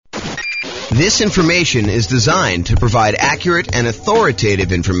This information is designed to provide accurate and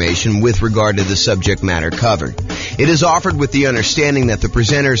authoritative information with regard to the subject matter covered. It is offered with the understanding that the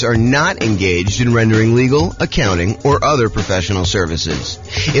presenters are not engaged in rendering legal, accounting, or other professional services.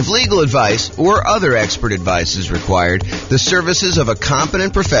 If legal advice or other expert advice is required, the services of a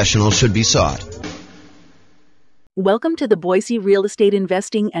competent professional should be sought. Welcome to the Boise Real Estate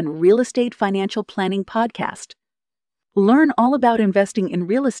Investing and Real Estate Financial Planning Podcast. Learn all about investing in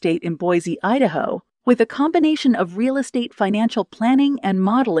real estate in Boise, Idaho, with a combination of real estate financial planning and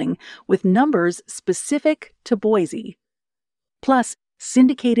modeling with numbers specific to Boise. Plus,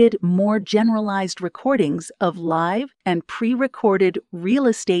 syndicated, more generalized recordings of live and pre-recorded real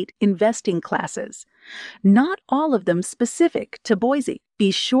estate investing classes, not all of them specific to Boise.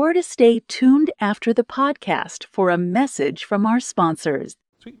 Be sure to stay tuned after the podcast for a message from our sponsors.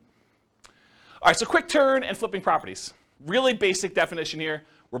 Sweet. All right, so quick turn and flipping properties. Really basic definition here.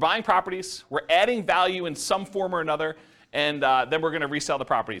 We're buying properties, we're adding value in some form or another, and then we're going to resell the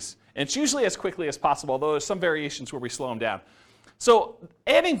properties. And it's usually as quickly as possible, although there's some variations where we slow them down. So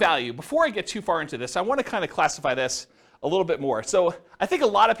adding value, before I get too far into this, I want to kind of classify this a little bit more. So I think a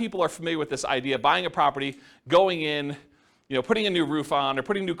lot of people are familiar with this idea of buying a property, going in, putting a new roof on or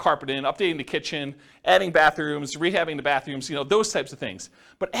putting new carpet in, updating the kitchen, adding bathrooms, rehabbing the bathrooms, those types of things.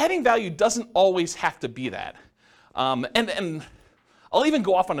 But adding value doesn't always have to be that. And I'll even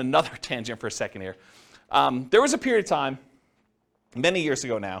go off on another tangent for a second here. There was a period of time, many years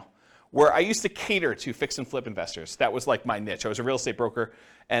ago now, where I used to cater to fix and flip investors. That was like my niche. I was a real estate broker,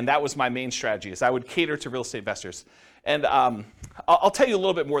 and that was my main strategy, is I would cater to real estate investors. And I'll tell you a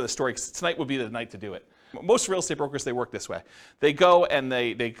little bit more of the story, because tonight would be the night to do it. Most real estate brokers, they work this way. They go and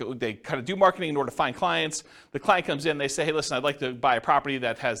they kind of do marketing in order to find clients. The client comes in, they say, hey, listen, I'd like to buy a property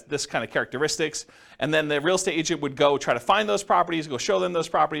that has this kind of characteristics. And then the real estate agent would go try to find those properties, go show them those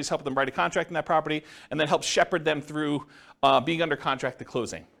properties, help them write a contract in that property, and then help shepherd them through being under contract to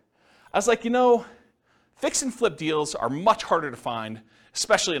closing. I was like, fix and flip deals are much harder to find,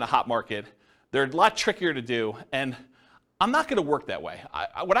 especially in a hot market. They're a lot trickier to do, and I'm not going to work that way.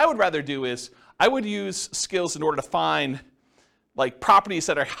 What I would rather do is I would use skills in order to find properties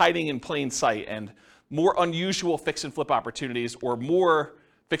that are hiding in plain sight and more unusual fix and flip opportunities, or more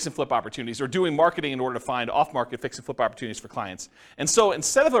fix and flip opportunities, or doing marketing in order to find off-market fix and flip opportunities for clients. And so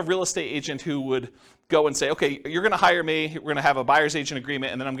instead of a real estate agent who would go and say, okay, you're going to hire me, we're going to have a buyer's agent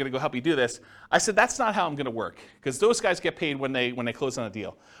agreement, and then I'm going to go help you do this, I said, that's not how I'm going to work, because those guys get paid when they close on a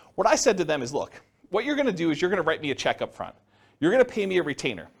deal. What I said to them is, look, what you're going to do is you're going to write me a check up front. You're going to pay me a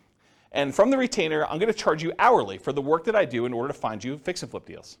retainer. And from the retainer, I'm going to charge you hourly for the work that I do in order to find you fix and flip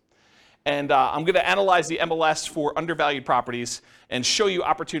deals. And I'm going to analyze the MLS for undervalued properties and show you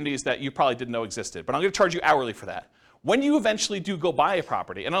opportunities that you probably didn't know existed. But I'm going to charge you hourly for that. When you eventually do go buy a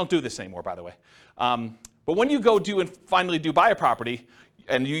property, and I don't do this anymore, by the way, but when you go do and finally do buy a property,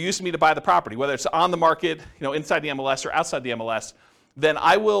 and you use me to buy the property, whether it's on the market, inside the MLS or outside the MLS, then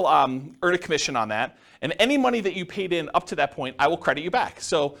I will earn a commission on that. And any money that you paid in up to that point, I will credit you back.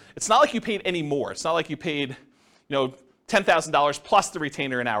 So it's not like you paid any more. It's not like you paid, $10,000 plus the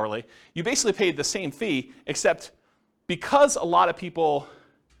retainer and hourly. You basically paid the same fee, except because a lot of people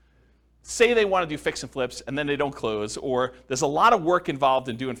say they want to do fix and flips and then they don't close, or there's a lot of work involved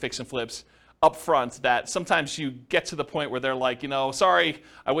in doing fix and flips up front, that sometimes you get to the point where they're like, sorry,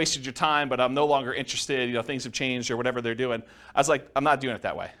 I wasted your time, but I'm no longer interested, things have changed or whatever they're doing. I was like, I'm not doing it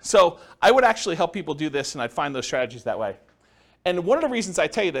that way. So I would actually help people do this, and I'd find those strategies that way. And one of the reasons I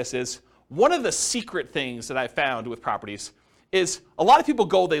tell you this is, one of the secret things that I found with properties is a lot of people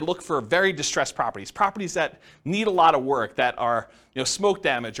they look for very distressed properties that need a lot of work, that are smoke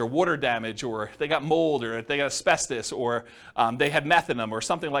damage or water damage, or they got mold, or they got asbestos, or they had meth in them or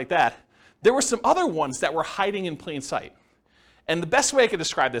something like that. There were some other ones that were hiding in plain sight. And the best way I could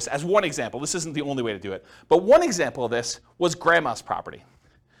describe this, as one example, this isn't the only way to do it, but one example of this was grandma's property.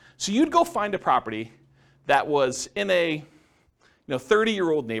 So you'd go find a property that was in a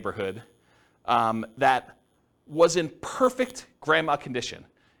 30-year-old neighborhood that was in perfect grandma condition.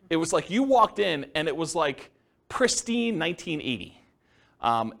 It was like you walked in and it was like pristine 1980.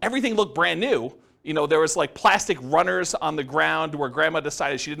 Everything looked brand new. There was like plastic runners on the ground where grandma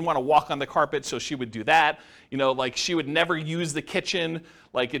decided she didn't want to walk on the carpet, so she would do that. She would never use the kitchen.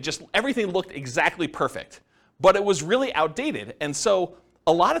 Everything looked exactly perfect. But it was really outdated. And so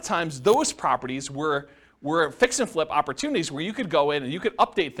a lot of times those properties were fix and flip opportunities where you could go in and you could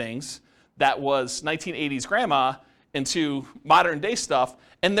update things that was 1980s grandma into modern day stuff,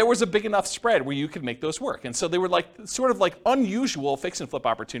 and there was a big enough spread where you could make those work. And so they were sort of unusual fix and flip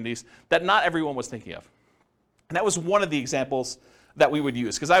opportunities that not everyone was thinking of. And that was one of the examples that we would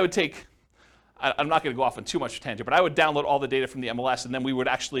use, because I would take I'm not going to go off on too much tangent, but I would download all the data from the MLS, and then we would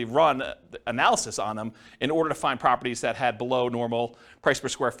actually run analysis on them in order to find properties that had below normal price per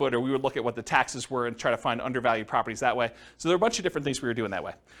square foot, or we would look at what the taxes were and try to find undervalued properties that way. So there are a bunch of different things we were doing that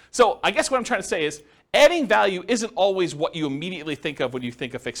way. So I guess what I'm trying to say is adding value isn't always what you immediately think of when you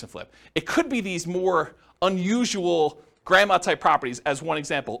think of fix and flip. It could be these more unusual grandma type properties as one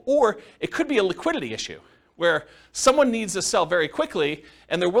example, or it could be a liquidity issue where someone needs to sell very quickly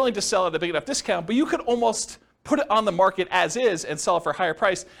and they're willing to sell at a big enough discount, but you could almost put it on the market as is and sell it for a higher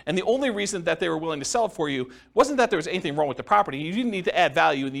price. And the only reason that they were willing to sell it for you wasn't that there was anything wrong with the property. You didn't need to add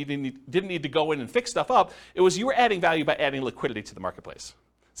value and you didn't need to go in and fix stuff up. It was you were adding value by adding liquidity to the marketplace.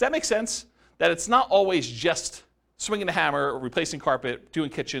 Does that make sense? That it's not always just swinging a hammer, or replacing carpet, doing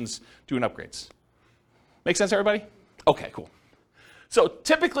kitchens, doing upgrades. Make sense, everybody? Okay, cool. So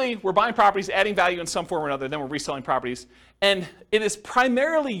typically, we're buying properties, adding value in some form or another, then we're reselling properties, and it is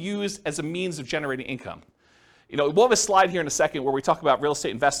primarily used as a means of generating income. We'll have a slide here in a second where we talk about real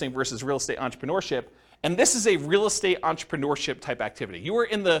estate investing versus real estate entrepreneurship, and this is a real estate entrepreneurship type activity. You're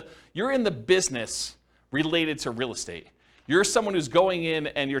in the business related to real estate. You're someone who's going in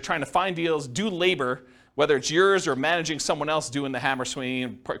and you're trying to find deals, do labor, whether it's yours or managing someone else doing the hammer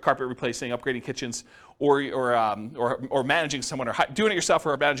swinging, carpet replacing, upgrading kitchens, or managing someone, or doing it yourself,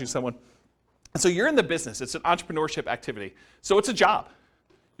 or managing someone. And so you're in the business. It's an entrepreneurship activity. So it's a job.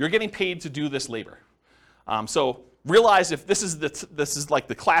 You're getting paid to do this labor. So realize if this is like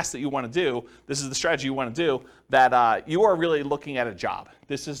the class that you want to do, this is the strategy you want to do, that you are really looking at a job.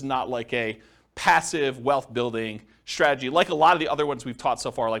 This is not like a passive wealth building strategy like a lot of the other ones we've taught so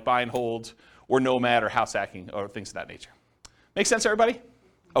far, like buy and hold, or nomad, or house hacking, or things of that nature. Make sense, everybody?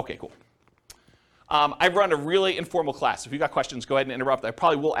 Okay, cool. I run a really informal class. If you got questions, go ahead and interrupt. I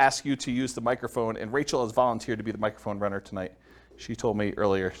probably will ask you to use the microphone, and Rachel has volunteered to be the microphone runner tonight. She told me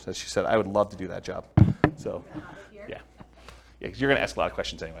earlier that she said, I would love to do that job. So, yeah, because you're going to ask a lot of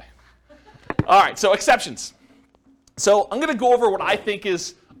questions anyway. All right, so exceptions. So I'm going to go over what I think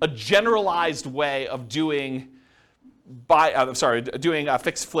is a generalized way of doing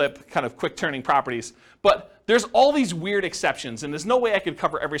fix flip, kind of quick turning properties. But there's all these weird exceptions, and there's no way I could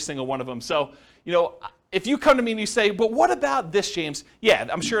cover every single one of them. So, if you come to me and you say, but what about this, James? Yeah,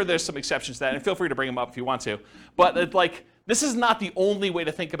 I'm sure there's some exceptions to that, and feel free to bring them up if you want to. But this is not the only way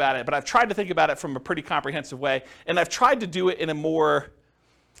to think about it, but I've tried to think about it from a pretty comprehensive way, and I've tried to do it in a more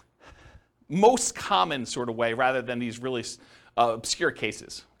most common sort of way rather than these really obscure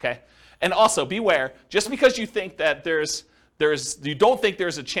cases, okay? And also, beware, just because you think that you don't think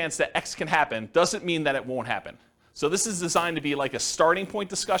there's a chance that X can happen, doesn't mean that it won't happen. So this is designed to be like a starting point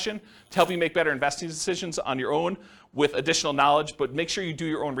discussion to help you make better investing decisions on your own with additional knowledge, but make sure you do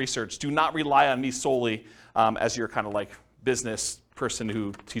your own research. Do not rely on me solely as your kind of like business person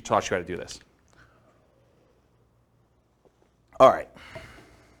who taught you how to do this. All right.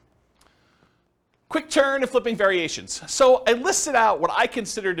 Quick turn and flipping variations. So I listed out what I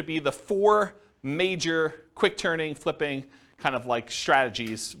consider to be the 4 major quick turning, flipping kind of like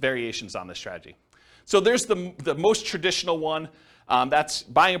strategies, variations on this strategy. So there's the most traditional one. That's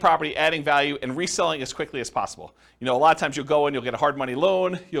buying a property, adding value, and reselling as quickly as possible. A lot of times you'll go in, you'll get a hard money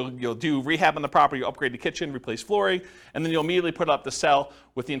loan, you'll do rehab on the property, you'll upgrade the kitchen, replace flooring, and then you'll immediately put it up to sell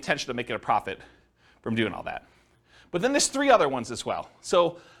with the intention of making a profit from doing all that. But then there's 3 other ones as well.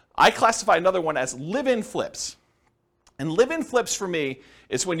 So I classify another one as live-in flips. And live-in flips for me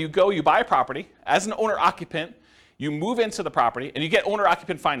is when you buy a property as an owner-occupant, you move into the property, and you get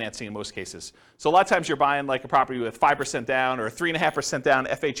owner-occupant financing in most cases. So a lot of times you're buying like a property with 5% down, or 3.5% down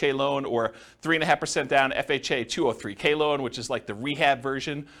FHA loan, or 3.5% down FHA 203K loan, which is like the rehab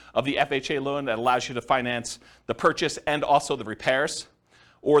version of the FHA loan that allows you to finance the purchase and also the repairs.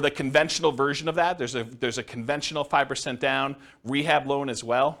 Or the conventional version of that, there's a conventional 5% down rehab loan as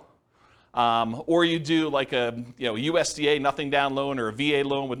well. Or you do like a USDA nothing down loan, or a VA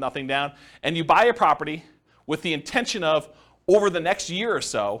loan with nothing down, and you buy a property with the intention of, over the next year or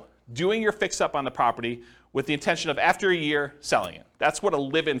so, doing your fix-up on the property with the intention of, after a year, selling it. That's what a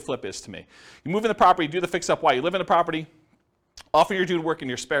live-in flip is to me. You move in the property, do the fix-up while you live in the property, often you're doing work in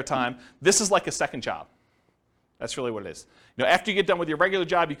your spare time. This is like a second job. That's really what it is. After you get done with your regular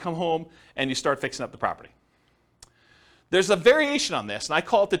job, you come home and you start fixing up the property. There's a variation on this, and I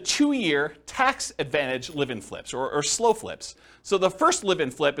call it the 2-year tax advantage live-in flips, or slow flips. So the first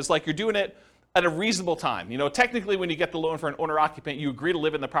live-in flip is like you're doing it at a reasonable time. Technically when you get the loan for an owner-occupant, you agree to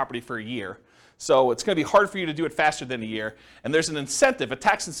live in the property for a year. So it's going to be hard for you to do it faster than a year. And there's an incentive, a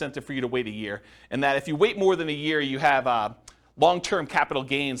tax incentive for you to wait a year. And that if you wait more than a year, you have long-term capital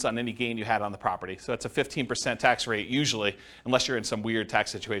gains on any gain you had on the property. So that's a 15% tax rate usually, unless you're in some weird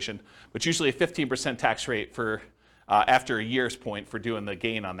tax situation, but usually a 15% tax rate for after a year's point for doing the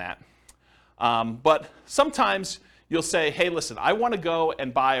gain on that. But sometimes you'll say, hey, listen, I want to go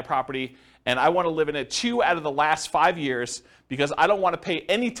and buy a property and I want to live in it 2 out of the last 5 years because I don't want to pay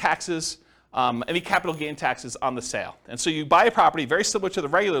any taxes, any capital gain taxes on the sale. And so you buy a property very similar to the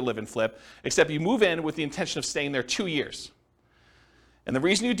regular live and flip, except you move in with the intention of staying there 2 years. And the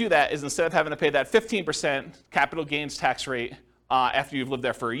reason you do that is instead of having to pay that 15% capital gains tax rate after you've lived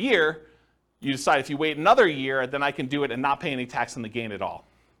there for a year, you decide if you wait another year, then I can do it and not pay any tax on the gain at all.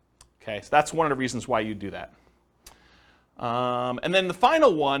 Okay, so that's one of the reasons why you do that. And then the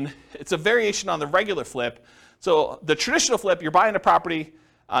final one, it's a variation on the regular flip. So the traditional flip, you're buying a property,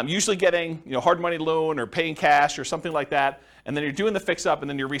 usually getting hard money loan or paying cash or something like that, and then you're doing the fix up and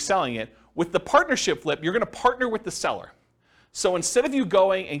then you're reselling it. With the partnership flip, you're going to partner with the seller. So instead of you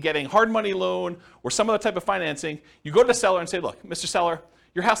going and getting hard money loan or some other type of financing, you go to the seller and say, look, Mr. Seller,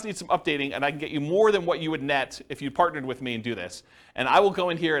 your house needs some updating and I can get you more than what you would net if you partnered with me and do this. And I will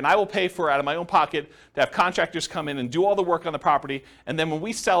go in here and I will pay for, out of my own pocket, to have contractors come in and do all the work on the property. And then when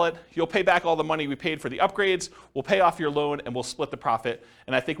we sell it, you'll pay back all the money we paid for the upgrades, we'll pay off your loan, and we'll split the profit.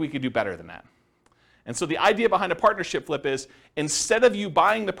 And I think we could do better than that. And so the idea behind a partnership flip is instead of you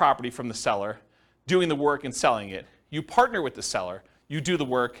buying the property from the seller, doing the work and selling it, you partner with the seller, you do the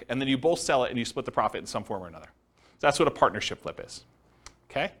work, and then you both sell it and you split the profit in some form or another. So that's what a partnership flip is.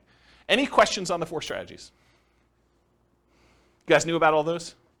 Okay? Any questions on the 4 strategies? You guys knew about all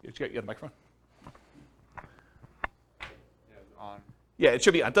those? You have the microphone? Yeah, it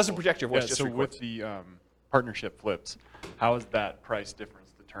should be on. It doesn't project your voice. Just so records. with the partnership flips, how is that price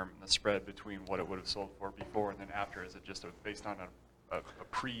difference determined, the spread between what it would have sold for before and then after? Is it just based on a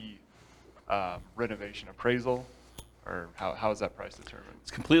pre-renovation appraisal? Or how is that price determined? It's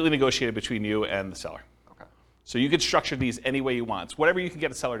completely negotiated between you and the seller. Okay. So you can structure these any way you want. It's whatever you can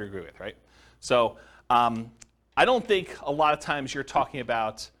get a seller to agree with, right? So I don't think a lot of times you're talking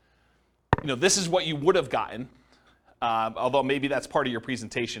about, this is what you would have gotten, although maybe that's part of your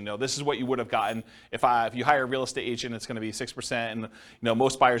presentation. This is what you would have gotten if you hire a real estate agent. It's going to be 6%, and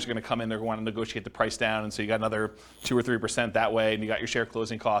most buyers are going to come in. They're going to negotiate the price down, and so you got another 2 or 3% that way, and you got your share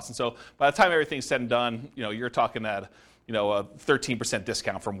closing costs. And so by the time everything's said and done, you're talking at a 13%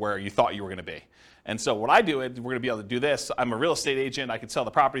 discount from where you thought you were going to be. And so what I do is we're going to be able to do this. I'm a real estate agent. I can sell the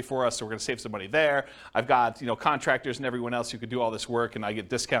property for us, so we're going to save some money there. I've got contractors and everyone else who could do all this work, and I get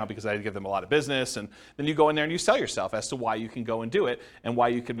discount because I give them a lot of business. And then you go in there and you sell yourself as to why you can go and do it and why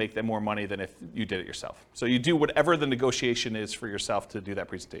you can make them more money than if you did it yourself. So you do whatever the negotiation is for yourself to do that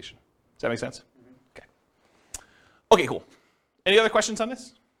presentation. Does that make sense? Okay. Okay, cool. Any other questions on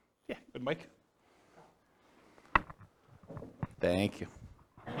this? Yeah, good, Mike. Thank you.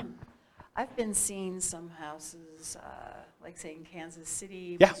 I've been seeing some houses, like say in Kansas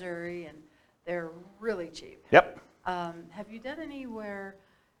City, Yeah. Missouri, and they're really cheap. Yep. Have you done any where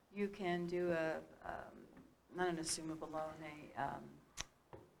you can do not an assumable loan,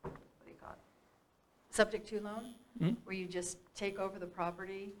 what do you call it? Subject to loan, where you just take over the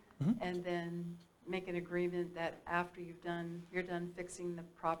property and then make an agreement that after you're done fixing the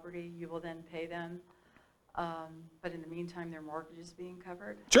property, you will then pay them. But in the meantime, their mortgage is being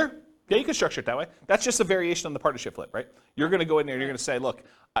covered? Sure. Yeah, you can structure it that way. That's just a variation on the partnership flip, right? You're going to go in there and you're going to say, look,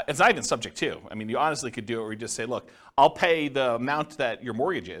 it's not even subject to. I mean, you honestly could do it where you just say, look, I'll pay the amount that your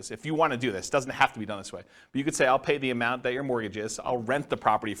mortgage is. If you want to do this, it doesn't have to be done this way. But you could say, I'll pay the amount that your mortgage is. I'll rent the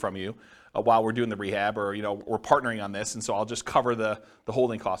property from you while we're doing the rehab, or we're partnering on this, and so I'll just cover the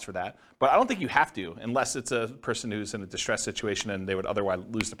holding costs for that. But I don't think you have to, unless it's a person who's in a distressed situation and they would otherwise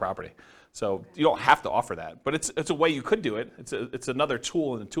lose the property. So you don't have to offer that, but it's a way you could do it. It's another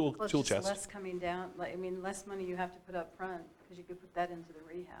tool in the tool Well, it's chest. just less coming down, less money you have to put up front, because you could put that into the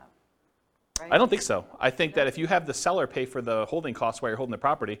rehab, right? I don't think so. I think that if you have the seller pay for the holding costs while you're holding the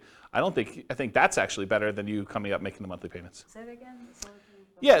property, I think that's actually better than you coming up making the monthly payments. Say that again?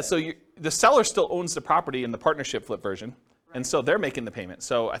 Yeah, so the seller still owns the property in the partnership flip version, and so they're making the payment.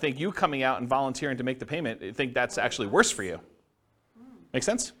 So I think you coming out and volunteering to make the payment, I think that's actually worse for you. Make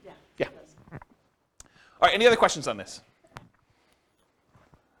sense? Yeah. Yeah. All right, any other questions on this? Do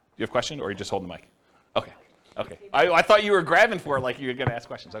you have a question, or are you just holding the mic? Okay. I thought you were grabbing for it like you were going to ask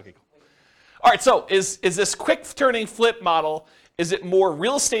questions. Okay, cool. All right, so is this quick turning flip model, is it more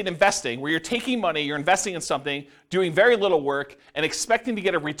real estate investing where you're taking money, you're investing in something, doing very little work, and expecting to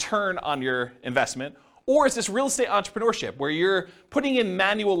get a return on your investment? Or is this real estate entrepreneurship where you're putting in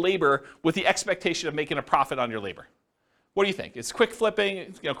manual labor with the expectation of making a profit on your labor? What do you think? Is quick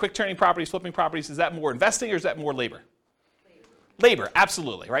flipping, quick turning properties, flipping properties, is that more investing or is that more labor? Labor,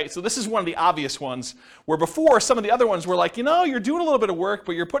 absolutely, right? So this is one of the obvious ones where before some of the other ones were like, you're doing a little bit of work,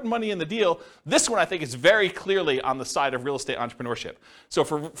 but you're putting money in the deal. This one I think is very clearly on the side of real estate entrepreneurship. So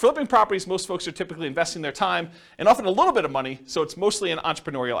for flipping properties, most folks are typically investing their time and often a little bit of money, so it's mostly an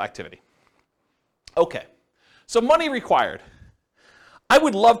entrepreneurial activity. Okay, so money required. I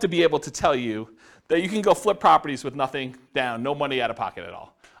would love to be able to tell you that you can go flip properties with nothing down, no money out of pocket at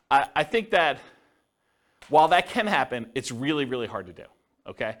all. I think that while that can happen, it's really, really hard to do,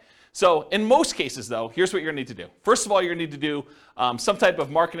 okay? So in most cases, though, here's what you're going to need to do. First of all, you're going to need to do some type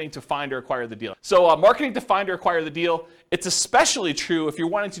of marketing to find or acquire the deal. So marketing to find or acquire the deal, it's especially true if you're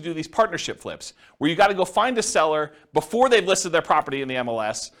wanting to do these partnership flips, where you got to go find a seller before they've listed their property in the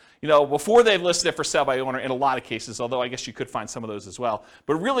MLS, before they've listed it for sale by owner in a lot of cases, although I guess you could find some of those as well.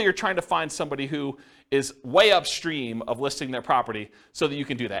 But really, you're trying to find somebody who is way upstream of listing their property so that you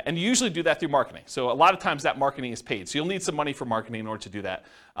can do that. And you usually do that through marketing. So a lot of times that marketing is paid. So you'll need some money for marketing in order to do that,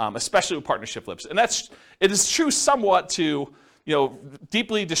 especially with partnership flips. And it is true somewhat to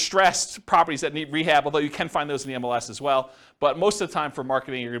deeply distressed properties that need rehab, although you can find those in the MLS as well. But most of the time for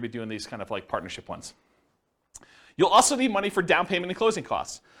marketing, you're going to be doing these kind of like partnership ones. You'll also need money for down payment and closing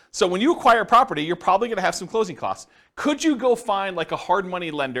costs. So when you acquire property, you're probably going to have some closing costs. Could you go find like a hard money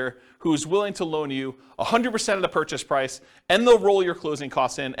lender who's willing to loan you 100% of the purchase price, and they'll roll your closing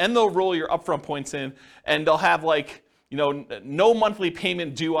costs in, and they'll roll your upfront points in, and they'll have no monthly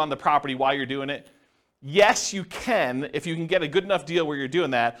payment due on the property while you're doing it? Yes, you can if you can get a good enough deal where you're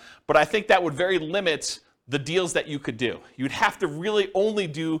doing that, but I think that would very limit the deals that you could do. You'd have to really only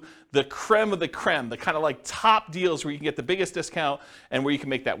do the creme of the creme, the kind of like top deals where you can get the biggest discount and where you can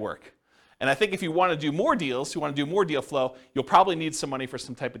make that work. And I think if you want to do more deals, you want to do more deal flow, you'll probably need some money for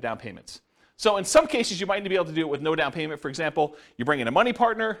some type of down payments. So in some cases, you might be able to do it with no down payment. For example, you bring in a money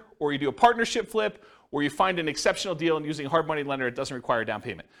partner, or you do a partnership flip, or you find an exceptional deal and using a hard money lender, it doesn't require a down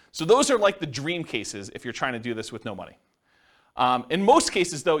payment. So those are like the dream cases if you're trying to do this with no money. In most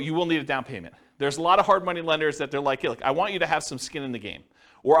cases, though, you will need a down payment. There's a lot of hard money lenders that they're like, hey, look, I want you to have some skin in the game.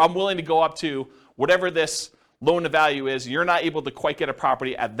 Or I'm willing to go up to whatever this loan to value is. You're not able to quite get a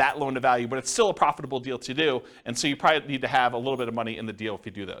property at that loan to value, but it's still a profitable deal to do. And so you probably need to have a little bit of money in the deal if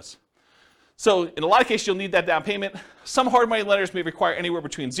you do those. So in a lot of cases, you'll need that down payment. Some hard money lenders may require anywhere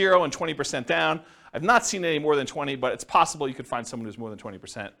between 0 and 20% down. I've not seen any more than 20, but it's possible you could find someone who's more than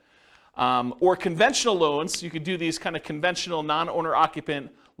 20%. Or conventional loans, you could do these kind of conventional non-owner occupant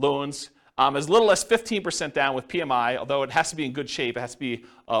loans as little as 15% down with PMI, although it has to be in good shape. It has to be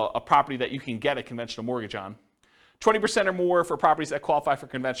a property that you can get a conventional mortgage on. 20% or more for properties that qualify for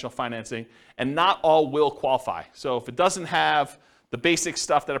conventional financing, and not all will qualify. So if it doesn't have the basic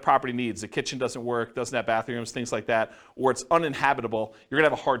stuff that a property needs, the kitchen doesn't work, doesn't have bathrooms, things like that, or it's uninhabitable, you're going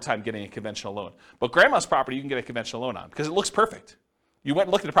to have a hard time getting a conventional loan. But grandma's property, you can get a conventional loan on because it looks perfect. You went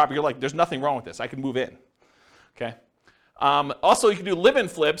and looked at the property, you're like, there's nothing wrong with this. I can move in. Okay. Also, you can do live-in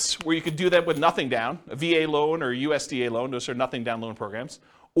flips where you could do them with nothing down, a VA loan or a USDA loan. Those are nothing down loan programs.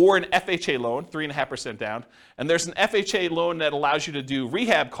 Or an FHA loan, 3.5% down. And there's an FHA loan that allows you to do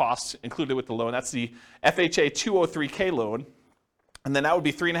rehab costs included with the loan. That's the FHA 203K loan. And then that would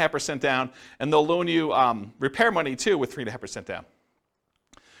be 3.5% down. And they'll loan you repair money too with 3.5% down.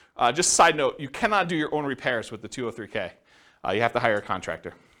 Just a side note, you cannot do your own repairs with the 203K. You have to hire a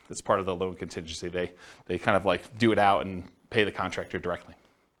contractor. It's part of the loan contingency. They kind of like do it out and pay the contractor directly.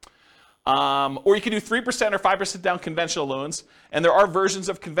 Or you can do 3% or 5% down conventional loans. And there are versions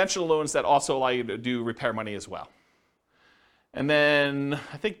of conventional loans that also allow you to do repair money as well. And then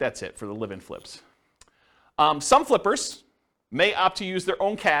I think that's it for the live-in flips. Some flippers may opt to use their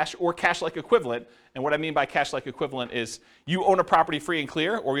own cash or cash-like equivalent. And what I mean by cash-like equivalent is you own a property free and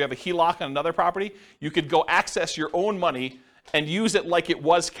clear, or you have a HELOC on another property. You could go access your own money and use it like it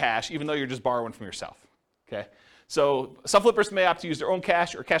was cash, even though you're just borrowing from yourself. Okay? So some flippers may opt to use their own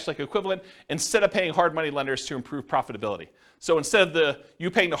cash or cash-like equivalent instead of paying hard money lenders to improve profitability. So instead of you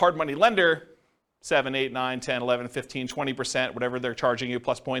paying the hard money lender 7, 8, 9, 10, 11, 15, 20%, whatever they're charging you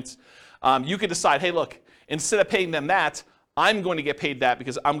plus points, you could decide, hey, look, instead of paying them that, I'm going to get paid that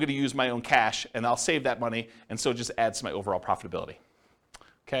because I'm going to use my own cash and I'll save that money, and so it just adds to my overall profitability.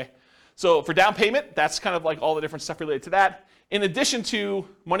 Okay? So for down payment, that's kind of like all the different stuff related to that. In addition to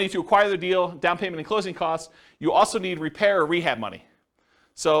money to acquire the deal, down payment and closing costs, you also need repair or rehab money.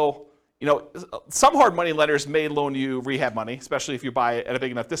 So, some hard money lenders may loan you rehab money, especially if you buy it at a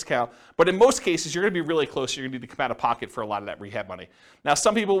big enough discount. But in most cases, you're going to be really close. You're going to need to come out of pocket for a lot of that rehab money. Now,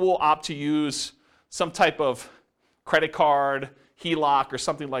 some people will opt to use some type of credit card, HELOC or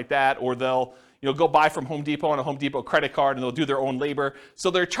something like that, or they'll go buy from Home Depot on a Home Depot credit card and they'll do their own labor.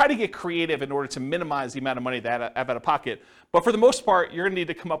 So they're trying to get creative in order to minimize the amount of money they have out of pocket. But for the most part, you're going to need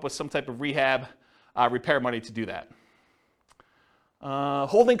to come up with some type of rehab repair money to do that.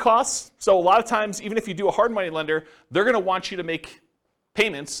 Holding costs. So a lot of times, even if you do a hard money lender, they're going to want you to make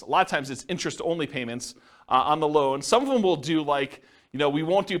payments. A lot of times it's interest-only payments on the loan. Some of them will do like, we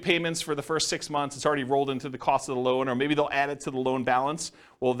won't do payments for the first 6 months. It's already rolled into the cost of the loan, or maybe they'll add it to the loan balance.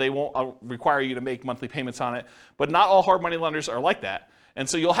 Well, they won't require you to make monthly payments on it. But not all hard money lenders are like that. And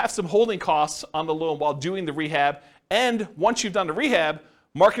so you'll have some holding costs on the loan while doing the rehab. And once you've done the rehab,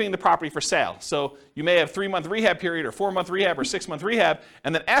 marketing the property for sale. So you may have 3-month rehab period or 4-month rehab or 6-month rehab.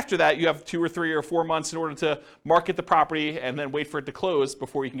 And then after that, you have 2 or 3 or 4 months in order to market the property and then wait for it to close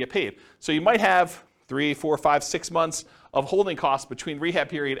before you can get paid. So you might have 3, 4, 5, 6 months of holding costs between rehab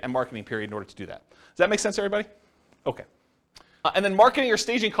period and marketing period in order to do that. Does that make sense, everybody? Okay. And then marketing or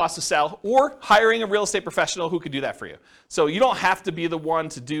staging costs to sell, or hiring a real estate professional who could do that for you. So you don't have to be the one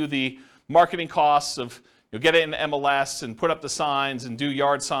to do the marketing costs of get it in MLS and put up the signs and do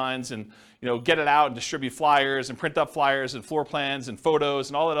yard signs and get it out and distribute flyers and print up flyers and floor plans and photos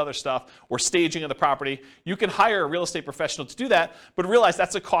and all that other stuff, or staging of the property. You can hire a real estate professional to do that, but realize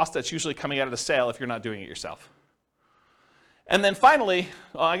that's a cost that's usually coming out of the sale if you're not doing it yourself. And then finally,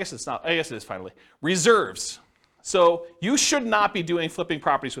 I guess it is finally, reserves. So you should not be doing flipping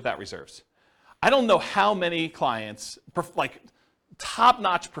properties without reserves. I don't know how many clients, like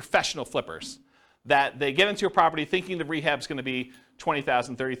top-notch professional flippers, that they get into a property thinking the rehab's going to be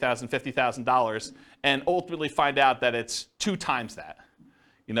 $20,000, $30,000, $50,000, and ultimately find out that it's 2 times that.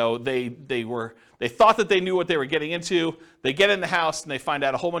 They thought that they knew what they were getting into. They get in the house and they find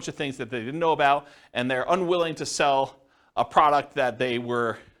out a whole bunch of things that they didn't know about, and they're unwilling to sell a product that they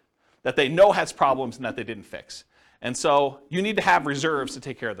know has problems and that they didn't fix. And so you need to have reserves to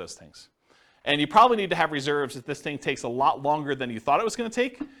take care of those things. And you probably need to have reserves if this thing takes a lot longer than you thought it was going to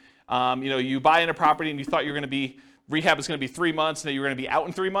take. You buy in a property and you thought rehab is going to be 3 months, and that you're going to be out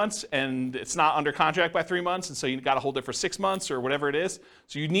in 3 months, and it's not under contract by 3 months, and so you got to hold it for 6 months or whatever it is.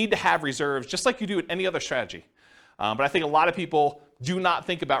 So you need to have reserves, just like you do with any other strategy. But I think a lot of people do not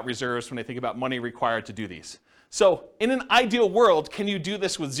think about reserves when they think about money required to do these. So in an ideal world, can you do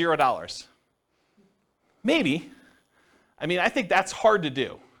this with $0? Maybe. I think that's hard to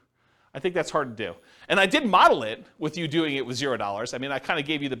do. And I did model it with you doing it with $0. I kind of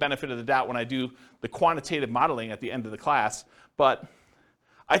gave you the benefit of the doubt when I do the quantitative modeling at the end of the class, but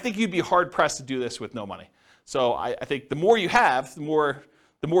I think you'd be hard-pressed to do this with no money. So I think the more you have, the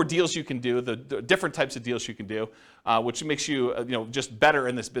more deals you can do, the different types of deals you can do, which makes you just better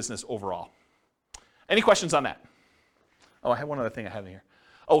in this business overall. Any questions on that? Oh, I had one other thing I had in here.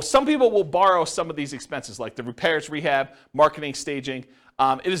 Oh, some people will borrow some of these expenses, like the repairs, rehab, marketing, staging.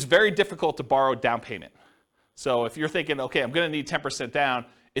 It is very difficult to borrow down payment. So if you're thinking, okay, I'm going to need 10% down,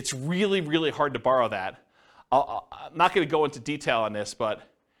 it's really, really hard to borrow that. I'm not going to go into detail on this, but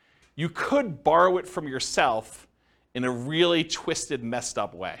you could borrow it from yourself in a really twisted, messed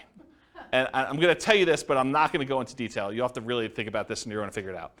up way. And I'm going to tell you this, but I'm not going to go into detail. You'll have to really think about this and you're going to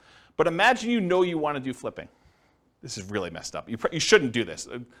figure it out. But imagine you want to do flipping. This is really messed up. You shouldn't do this.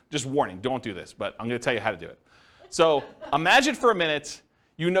 Just warning, don't do this, but I'm going to tell you how to do it. So imagine for a minute,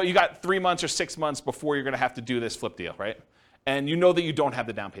 you got 3 months or 6 months before you're going to have to do this flip deal, right? And you know that you don't have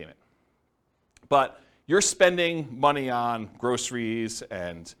the down payment. But you're spending money on groceries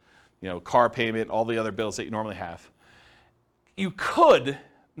and car payment, all the other bills that you normally have. You could,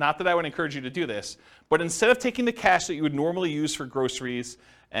 not that I would encourage you to do this, but instead of taking the cash that you would normally use for groceries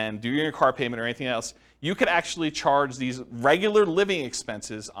and doing your car payment or anything else, you could actually charge these regular living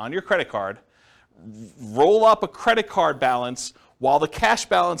expenses on your credit card, roll up a credit card balance while the cash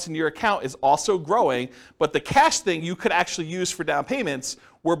balance in your account is also growing, but the cash thing you could actually use for down payments,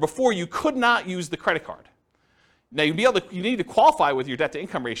 where before you could not use the credit card. Now you need to qualify with your debt to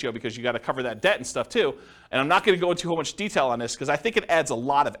income ratio because you got to cover that debt and stuff too. And I'm not going to go into too much detail on this because I think it adds a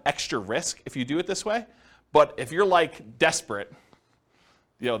lot of extra risk if you do it this way. But if you're like desperate,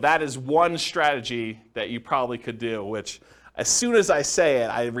 that is one strategy that you probably could do, which as soon as I say it,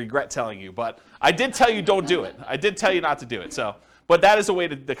 I regret telling you. But I did tell you don't do it. I did tell you not to do it. But that is a way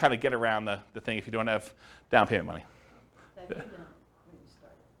to kind of get around the thing if you don't have down payment money. Have you done it when you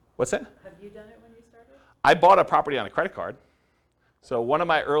started? What's that? Have you done it when you started? I bought a property on a credit card. So one of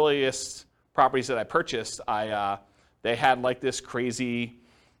my earliest properties that I purchased, they had like this crazy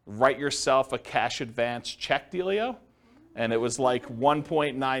write yourself a cash advance check dealio. And it was like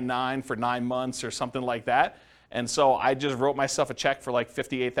 1.99 for 9 months or something like that. And so I just wrote myself a check for like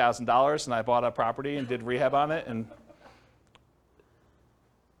 $58,000 and I bought a property and did rehab on it. And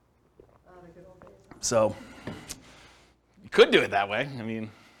So you could do it that way. I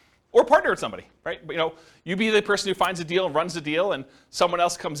mean, or partner with somebody, right? But, you be the person who finds a deal and runs the deal, and someone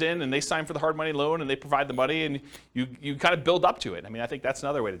else comes in and they sign for the hard money loan and they provide the money, and you kind of build up to it. I mean, I think that's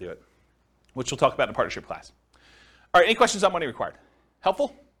another way to do it, which we'll talk about in a partnership class. All right, any questions on money required?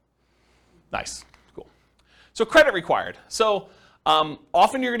 Helpful? Nice, cool. So credit required. So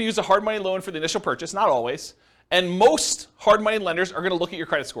often you're going to use a hard money loan for the initial purchase, not always. And most hard money lenders are going to look at your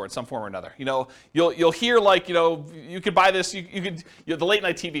credit score in some form or another. You'll hear like, you could buy this. You could. The late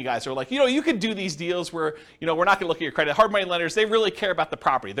night TV guys are like, you could do these deals where, we're not going to look at your credit. Hard money lenders, they really care about the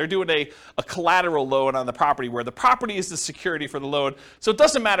property. They're doing a collateral loan on the property where the property is the security for the loan. So it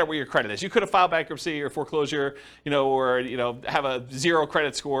doesn't matter where your credit is. You could have filed bankruptcy or foreclosure, or have a 0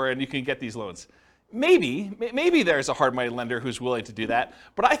 credit score and you can get these loans. Maybe there's a hard money lender who's willing to do that,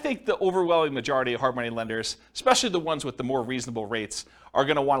 but I think the overwhelming majority of hard money lenders, especially the ones with the more reasonable rates, are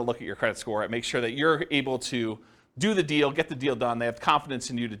going to want to look at your credit score and make sure that you're able to do the deal, get the deal done. They have confidence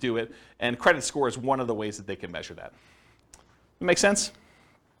in you to do it, and credit score is one of the ways that they can measure that. That make sense?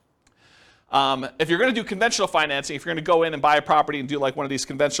 If you're going to do conventional financing, if you're going to go in and buy a property and do like one of these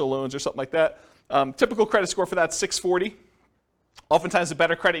conventional loans or something like that, typical credit score for that is 640. Oftentimes, the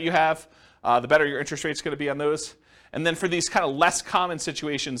better credit you have, the better your interest rate's going to be on those. And then for these kind of less common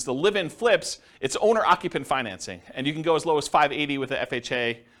situations, the live-in flips, it's owner-occupant financing. And you can go as low as 580 with the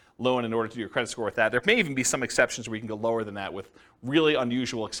FHA loan in order to do your credit score with that. There may even be some exceptions where you can go lower than that with really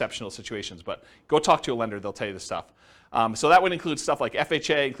unusual, exceptional situations. But go talk to a lender. They'll tell you this stuff. So that would include stuff like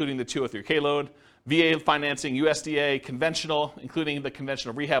FHA, including the 203K loan, VA financing, USDA, conventional, including the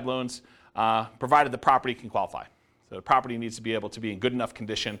conventional rehab loans, provided the property can qualify. So the property needs to be able to be in good enough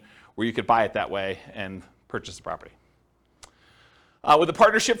condition where you could buy it that way and purchase the property. With a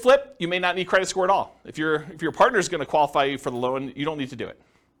partnership flip, you may not need credit score at all. If your partner is going to qualify you for the loan, you don't need to do it.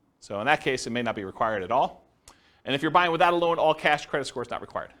 So in that case, it may not be required at all. And if you're buying without a loan, all cash, credit score is not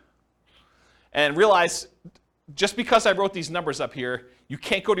required. And realize, just because I wrote these numbers up here, you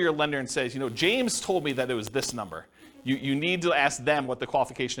can't go to your lender and say, James told me that it was this number. You need to ask them what the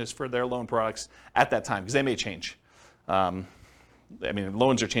qualification is for their loan products at that time, because they may change.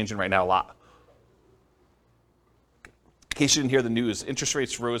 Loans are changing right now a lot. In case you didn't hear the news, interest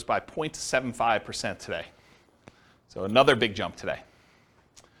rates rose by 0.75% today. So another big jump today.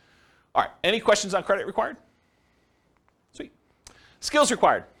 All right, any questions on credit required? Sweet. Skills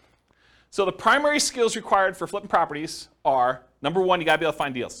required. So the primary skills required for flipping properties are, number one, you got to be able to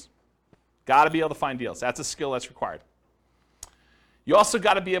find deals. Got to be able to find deals. That's a skill that's required. You also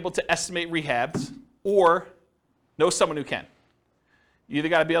got to be able to estimate rehabs or know someone who can. You either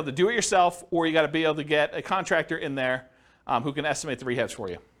got to be able to do it yourself or you got to be able to get a contractor in there who can estimate the rehabs for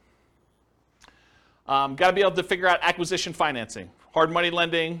you. Got to be able to figure out acquisition financing, hard money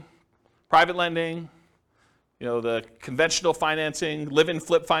lending, private lending, the conventional financing, live-in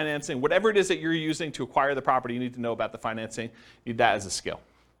flip financing, whatever it is that you're using to acquire the property, you need to know about the financing. You need that as a skill.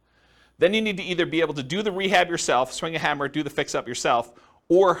 Then you need to either be able to do the rehab yourself, swing a hammer, do the fix-up yourself,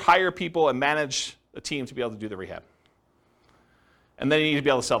 or hire people and manage a team to be able to do the rehab. And then you need to be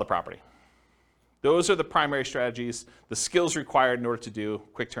able to sell the property. Those are the primary strategies, the skills required in order to do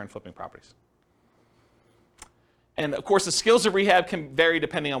quick-turn flipping properties. And of course, the skills of rehab can vary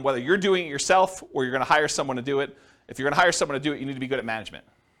depending on whether you're doing it yourself or you're going to hire someone to do it. If you're going to hire someone to do it, you need to be good at management.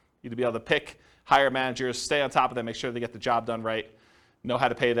 You need to be able to hire managers, stay on top of them, make sure they get the job done right, know how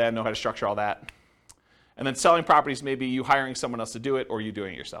to pay them, know how to structure all that. And then selling properties may be you hiring someone else to do it or you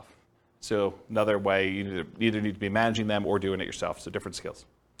doing it yourself. So another way, you either need to be managing them or doing it yourself. So different skills.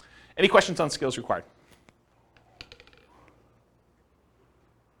 Any questions on skills required?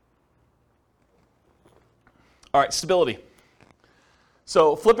 All right, stability.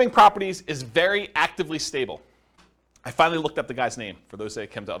 So flipping properties is very actively stable. I finally looked up the guy's name, for those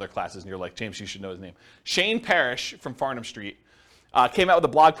that come to other classes and you're like, James, you should know his name. Shane Parrish from Farnham Street came out with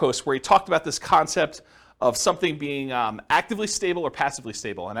a blog post where he talked about this concept of something being actively stable or passively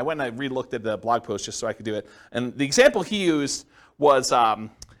stable. And I went and I re-looked at the blog post just so I could do it. And the example he used was a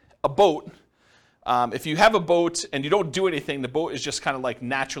boat. If you have a boat and you don't do anything, the boat is just kind of like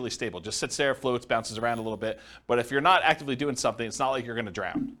naturally stable. Just sits there, floats, bounces around a little bit. But if you're not actively doing something, it's not like you're going to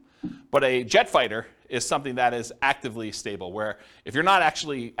drown. But a jet fighter is something that is actively stable, where if you're not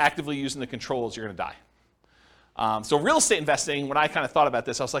actually actively using the controls, you're going to die. So real estate investing, when I kind of thought about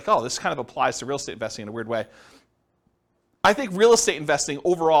this, I was like, oh, this kind of applies to real estate investing in a weird way. I think real estate investing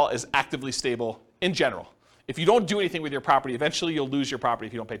overall is actively stable in general. If you don't do anything with your property, eventually you'll lose your property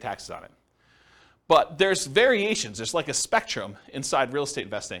if you don't pay taxes on it. But there's variations. There's like a spectrum inside real estate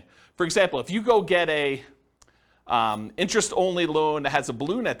investing. For example, if you go get a interest-only loan that has a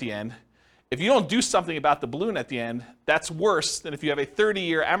balloon at the end, if you don't do something about the balloon at the end, that's worse than if you have a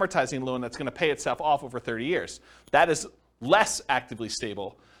 30-year amortizing loan that's going to pay itself off over 30 years. That is less actively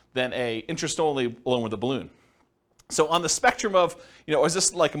stable than a interest-only loan with a balloon. So on the spectrum of, is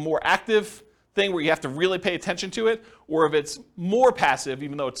this like a more active thing where you have to really pay attention to it, or if it's more passive,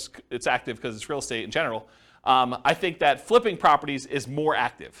 even though it's active because it's real estate in general, I think that flipping properties is more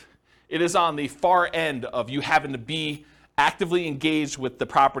active. It is on the far end of you having to be actively engaged with the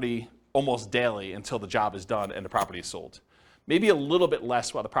property almost daily until the job is done and the property is sold. Maybe a little bit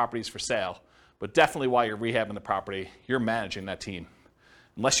less while the property is for sale, but definitely while you're rehabbing the property, you're managing that team.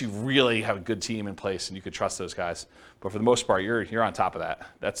 Unless you really have a good team in place and you could trust those guys. But for the most part, you're on top of that.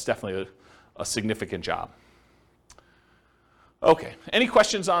 That's definitely a significant job. Okay, any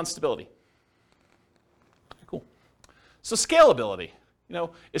questions on stability? Cool. So scalability.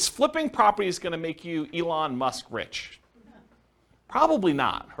 Is flipping properties going to make you Elon Musk rich? Probably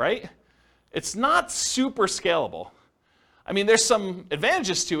not, right? It's not super scalable. I mean, there's some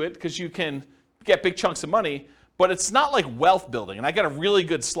advantages to it because you can get big chunks of money, but it's not like wealth building. And I got a really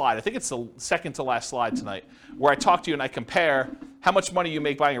good slide. I think it's the second to last slide tonight, where I talk to you and I compare how much money you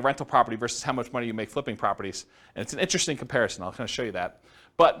make buying a rental property versus how much money you make flipping properties. And it's an interesting comparison. I'll kind of show you that.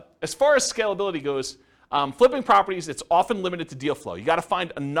 But as far as scalability goes, flipping properties, it's often limited to deal flow. You got to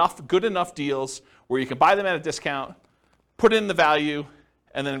find good enough deals where you can buy them at a discount, put in the value,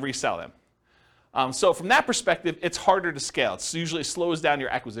 and then resell them. So from that perspective, it's harder to scale. It usually slows down your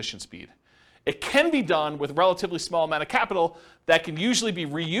acquisition speed. It can be done with a relatively small amount of capital that can usually be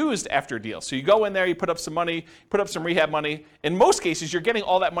reused after a deal. So you go in there, you put up some money, put up some rehab money. In most cases, you're getting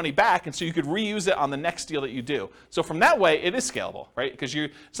all that money back, and so you could reuse it on the next deal that you do. So from that way, it is scalable, right? Because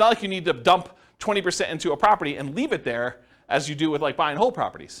it's not like you need to dump 20% into a property and leave it there as you do with like buy and hold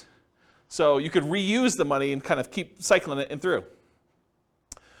properties. So you could reuse the money and kind of keep cycling it in through.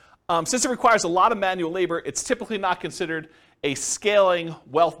 Since it requires a lot of manual labor, it's typically not considered a scaling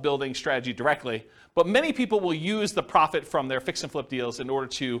wealth building strategy directly, but many people will use the profit from their fix and flip deals in order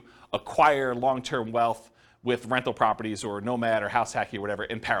to acquire long-term wealth with rental properties or nomad or house hacking or whatever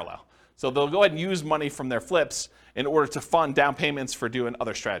in parallel. So they'll go ahead and use money from their flips in order to fund down payments for doing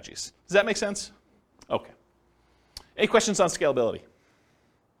other strategies. Does that make sense? Okay. Any questions on scalability?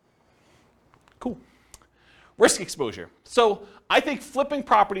 Cool. Risk exposure. So I think flipping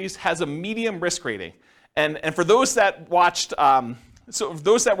properties has a medium risk rating. And for those that watched, so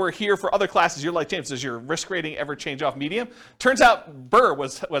those that were here for other classes, you're like, James, does your risk rating ever change off medium? Turns out Burr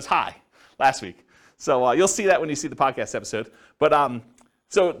was high last week. So you'll see that when you see the podcast episode. But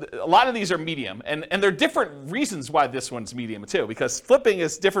so a lot of these are medium. And there are different reasons why this one's medium too, because flipping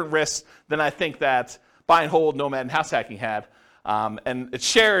is different risks than I think that buy and hold, nomad, and house hacking had. And it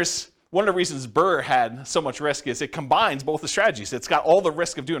shares. One of the reasons Burr had so much risk is it combines both the strategies. It's got all the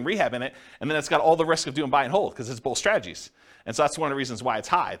risk of doing rehab in it, and then it's got all the risk of doing buy and hold because it's both strategies. And so that's one of the reasons why it's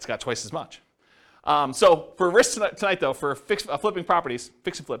high. It's got twice as much. So for risk tonight though, for flipping properties,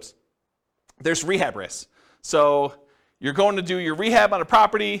 fix and flips, there's rehab risks. So you're going to do your rehab on a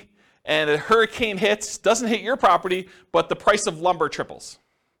property, and a hurricane hits, doesn't hit your property, but the price of lumber triples.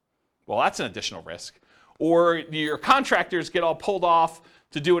 Well, that's an additional risk. Or your contractors get all pulled off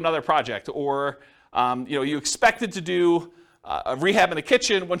to do another project, or you expected to do a rehab in a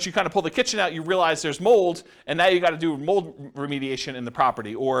kitchen. Once you kind of pull the kitchen out, you realize there's mold, and now you got to do mold remediation in the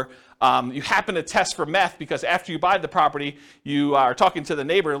property. Or you happen to test for meth because after you buy the property, you are talking to the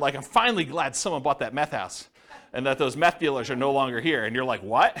neighbor like, I'm finally glad someone bought that meth house, and that those meth dealers are no longer here. And you're like,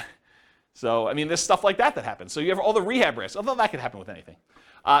 what? So, I mean, there's stuff like that happens. So you have all the rehab risks, although that could happen with anything.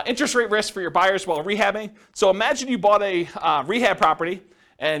 Interest rate risk for your buyers while rehabbing. So imagine you bought a rehab property,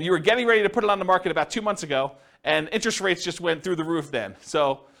 and you were getting ready to put it on the market about 2 months ago, and interest rates just went through the roof then.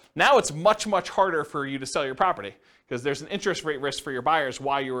 So now it's much, much harder for you to sell your property because there's an interest rate risk for your buyers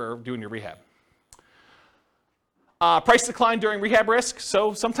while you were doing your rehab. Price decline during rehab risk.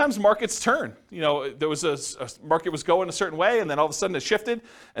 So sometimes markets turn. There was a market was going a certain way, and then all of a sudden it shifted,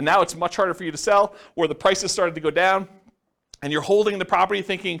 and now it's much harder for you to sell, or the prices started to go down. And you're holding the property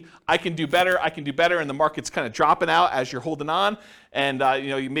thinking, I can do better, and the market's kind of dropping out as you're holding on. And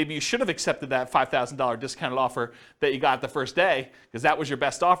maybe you should have accepted that $5,000 discounted offer that you got the first day, because that was your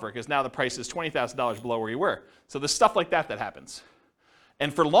best offer, because now the price is $20,000 below where you were. So there's stuff like that happens.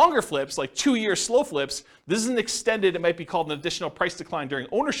 And for longer flips, like 2-year slow flips, this is an extended, it might be called an additional price decline during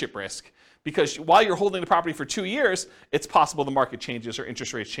ownership risk, because while you're holding the property for 2 years, it's possible the market changes or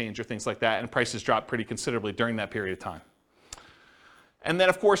interest rates change or things like that, and prices drop pretty considerably during that period of time. And then,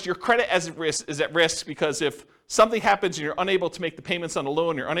 of course, your credit is at risk because if something happens and you're unable to make the payments on the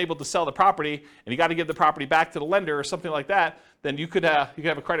loan, you're unable to sell the property, and you got to give the property back to the lender or something like that, then you could have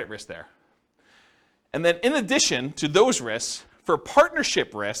a credit risk there. And then in addition to those risks, for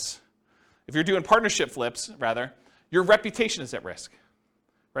partnership risks, if you're doing partnership flips, rather, your reputation is at risk,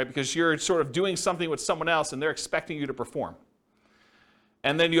 right? Because you're sort of doing something with someone else and they're expecting you to perform.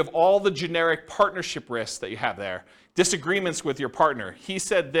 And then you have all the generic partnership risks that you have there. Disagreements with your partner. He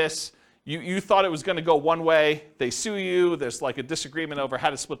said this, you thought it was going to go one way, they sue you, there's like a disagreement over how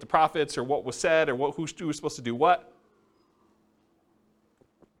to split the profits or what was said or who was supposed to do what.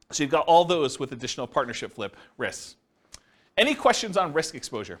 So you've got all those with additional partnership flip risks. Any questions on risk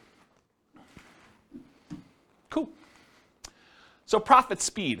exposure? Cool. So profit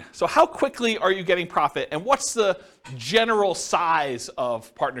speed. So how quickly are you getting profit, and what's the general size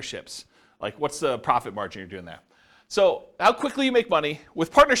of partnerships? Like what's the profit margin you're doing there? So how quickly you make money. With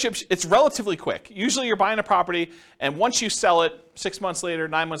partnerships, it's relatively quick. Usually you're buying a property, and once you sell it, 6 months later,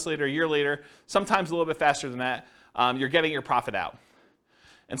 9 months later, a year later, sometimes a little bit faster than that, you're getting your profit out.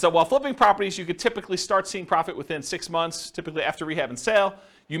 And so while flipping properties, you could typically start seeing profit within 6 months, typically after rehab and sale.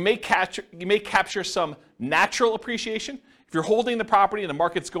 You may capture some natural appreciation. If you're holding the property and the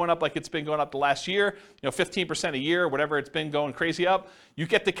market's going up like it's been going up the last year, 15% a year, whatever it's been going crazy up, you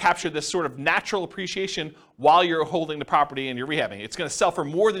get to capture this sort of natural appreciation while you're holding the property and you're rehabbing. It's going to sell for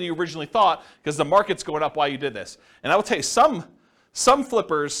more than you originally thought because the market's going up while you did this. And I will tell you, some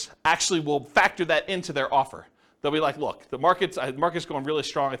flippers actually will factor that into their offer. They'll be like, look, the market's going really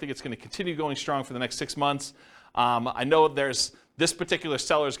strong. I think it's going to continue going strong for the next 6 months. I know this particular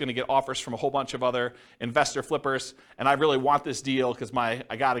seller is going to get offers from a whole bunch of other investor flippers, and I really want this deal because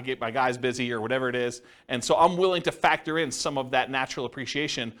I got to get my guys busy or whatever it is. And so I'm willing to factor in some of that natural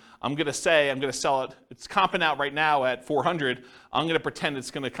appreciation. I'm going to sell it. It's comping out right now at 400. I'm going to pretend it's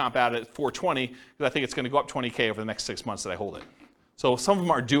going to comp out at 420 because I think it's going to go up 20K over the next 6 months that I hold it. So some of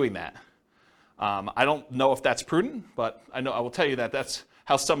them are doing that. I don't know if that's prudent, but I will tell you that that's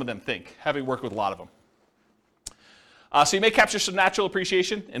how some of them think, having worked with a lot of them. So you may capture some natural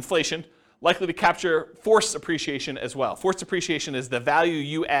appreciation, inflation, likely to capture forced appreciation as well. Forced appreciation is the value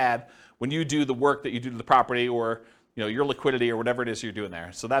you add when you do the work that you do to the property or your liquidity or whatever it is you're doing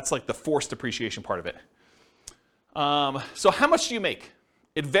there. So that's like the forced appreciation part of it. So how much do you make?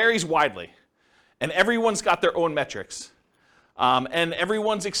 It varies widely, and everyone's got their own metrics. And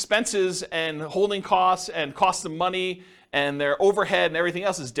everyone's expenses and holding costs and costs of money and their overhead and everything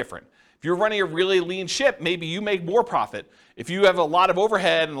else is different. If you're running a really lean ship, maybe you make more profit. If you have a lot of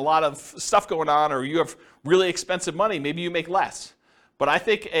overhead and a lot of stuff going on, or you have really expensive money, maybe you make less. But I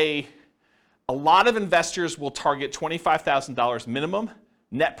think a lot of investors will target $25,000 minimum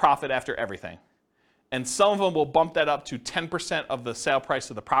net profit after everything. And some of them will bump that up to 10% of the sale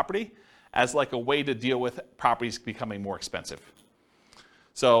price of the property as like a way to deal with properties becoming more expensive.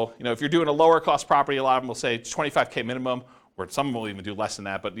 So, if you're doing a lower cost property, a lot of them will say $25K minimum, or some will even do less than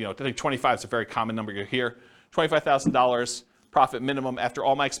that, but I think 25 is a very common number you hear. $25,000 profit minimum after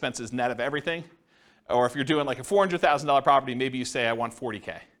all my expenses net of everything. Or if you're doing like a $400,000 property, maybe you say I want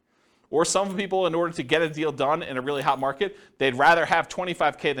 40K. Or some people, in order to get a deal done in a really hot market, they'd rather have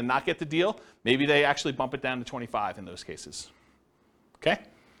 25K than not get the deal. Maybe they actually bump it down to 25 in those cases. Okay?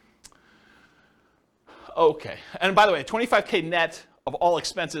 Okay, and by the way, 25K net of all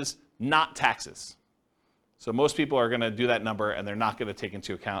expenses, not taxes. So most people are going to do that number, and they're not going to take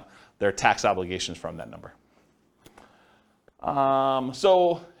into account their tax obligations from that number.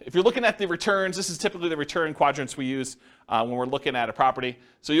 So if you're looking at the returns, this is typically the return quadrants we use when we're looking at a property.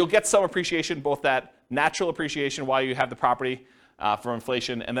 So you'll get some appreciation, both that natural appreciation while you have the property from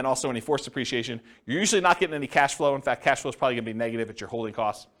inflation, and then also any forced appreciation. You're usually not getting any cash flow. In fact, cash flow is probably going to be negative at your holding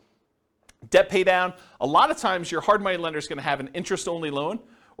costs. Debt pay down, a lot of times your hard money lender is going to have an interest-only loan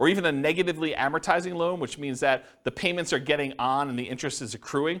or even a negatively amortizing loan, which means that the payments are getting on and the interest is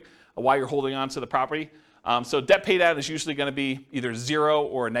accruing while you're holding on to the property. So debt pay down is usually going to be either zero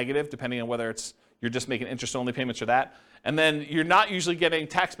or a negative, depending on whether you're just making interest-only payments or that. And then you're not usually getting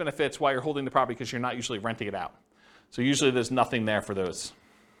tax benefits while you're holding the property because you're not usually renting it out. So usually there's nothing there for those.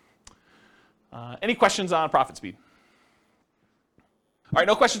 Any questions on profit speed? All right,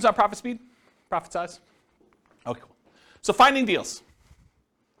 no questions on profit speed? Profit size? Okay, cool. So finding deals.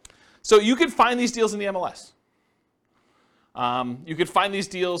 So you can find these deals in the MLS. You can find these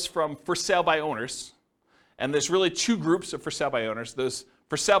deals from for sale by owners. And there's really two groups of for sale by owners. Those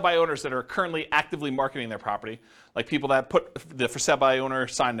for sale by owners that are currently actively marketing their property, like people that put the for sale by owner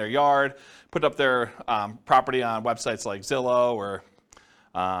sign in their yard, put up their property on websites like Zillow or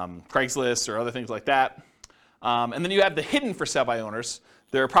Craigslist or other things like that. And then you have the hidden for sale by owners.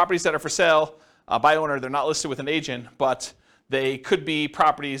 There are properties that are for sale by owner. They're not listed with an agent, but they could be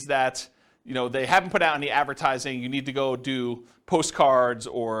properties that they haven't put out any advertising. You need to go do postcards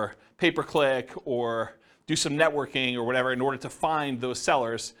or pay-per-click or do some networking or whatever in order to find those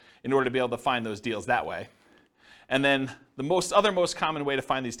sellers, in order to be able to find those deals that way. And then the other most common way to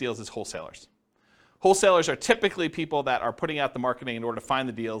find these deals is wholesalers. Wholesalers are typically people that are putting out the marketing in order to find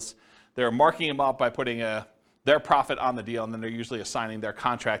the deals. They're marking them up by putting their profit on the deal, and then they're usually assigning their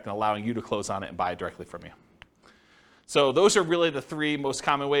contract and allowing you to close on it and buy it directly from you. So those are really the three most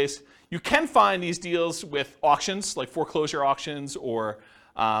common ways. You can find these deals with auctions, like foreclosure auctions or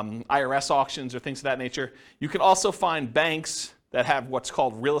IRS auctions or things of that nature. You can also find banks that have what's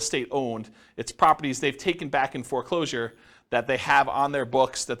called real estate owned. It's properties they've taken back in foreclosure that they have on their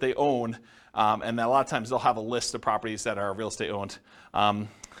books that they own. And a lot of times they'll have a list of properties that are real estate owned.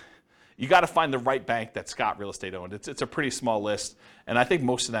 You got to find the right bank that's got real estate owned. It's a pretty small list, and I think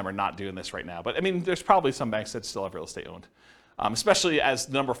most of them are not doing this right now. But I mean, there's probably some banks that still have real estate owned, especially as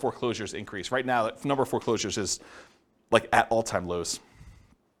the number of foreclosures increase. Right now, the number of foreclosures is like at all-time lows.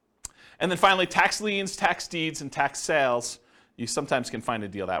 And then finally, tax liens, tax deeds, and tax sales. You sometimes can find a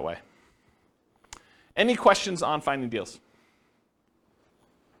deal that way. Any questions on finding deals?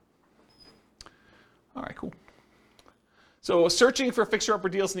 All right, cool. So searching for fixer-upper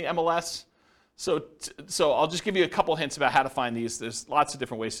deals in the MLS. So I'll just give you a couple hints about how to find these. There's lots of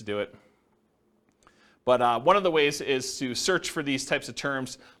different ways to do it. But one of the ways is to search for these types of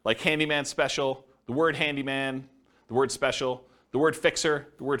terms like handyman special, the word handyman, the word special, the word fixer,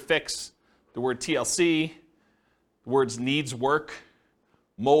 the word fix, the word TLC, the words needs work,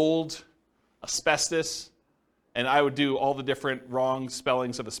 mold, asbestos, and I would do all the different wrong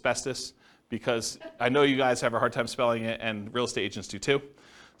spellings of asbestos, because I know you guys have a hard time spelling it, and real estate agents do too.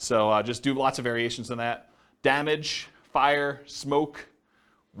 So just do lots of variations on that. Damage, fire, smoke,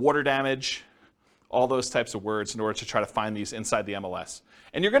 water damage, all those types of words in order to try to find these inside the MLS.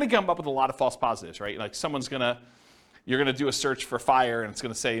 And you're going to come up with a lot of false positives, right? Like you're going to do a search for fire, and it's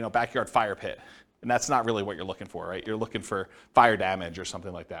going to say, backyard fire pit. And that's not really what you're looking for, right? You're looking for fire damage or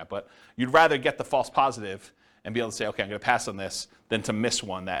something like that. But you'd rather get the false positive and be able to say, okay, I'm going to pass on this, than to miss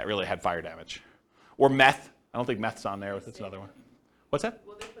one that really had fire damage. Or meth. I don't think meth's on there. That's another one. What's that?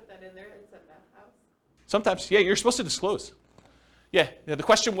 Will they put that in there? It's a meth house? Sometimes. Yeah, you're supposed to disclose. Yeah, the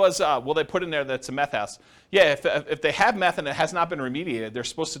question was, will they put in there that it's a meth house? Yeah, if they have meth and it has not been remediated, they're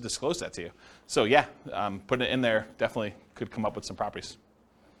supposed to disclose that to you. So yeah, putting it in there definitely could come up with some properties.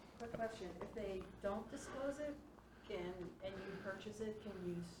 Quick question, if they don't disclose it, and you purchase it, can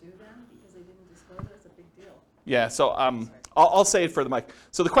you sue them because they didn't disclose it? It's a big deal. Yeah, so I'll say it for the mic.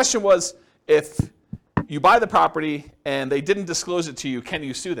 So the question was, if you buy the property and they didn't disclose it to you, can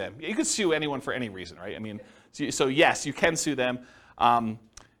you sue them? You could sue anyone for any reason, right? I mean, so yes, you can sue them. Now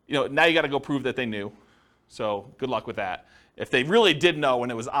you got to go prove that they knew. So good luck with that. If they really did know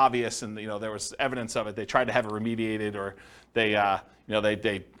and it was obvious and there was evidence of it, they tried to have it remediated, or they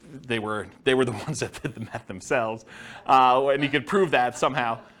were the ones that did the meth themselves, and you could prove that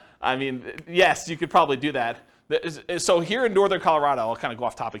somehow. I mean, yes, you could probably do that. So here in Northern Colorado, I'll kind of go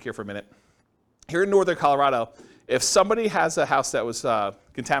off topic here for a minute. Here in Northern Colorado, if somebody has a house that was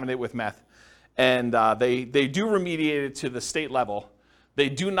contaminated with meth, and they do remediate it to the state level, they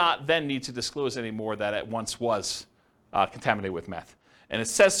do not then need to disclose anymore that it once was contaminated with meth. And it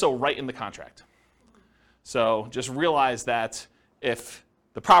says so right in the contract. So just realize that if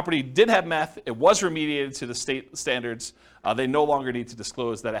the property did have meth, it was remediated to the state standards, they no longer need to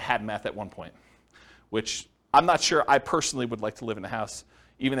disclose that it had meth at one point, which I'm not sure I personally would like to live in a house,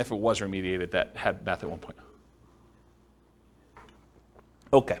 even if it was remediated, that had meth at one point.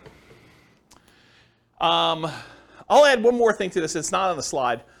 Okay. I'll add one more thing to this. It's not on the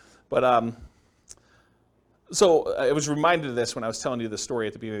slide, but so I was reminded of this when I was telling you the story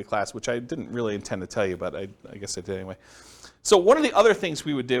at the beginning of the class, which I didn't really intend to tell you, but I guess I did anyway. So one of the other things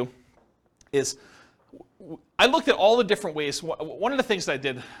we would do is I looked at all the different ways. One of the things that I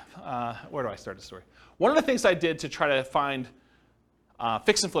did, where do I start the story? One of the things I did to try to find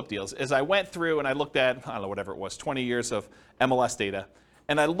fix and flip deals is I went through and I looked at, I don't know, whatever it was, 20 years of MLS data.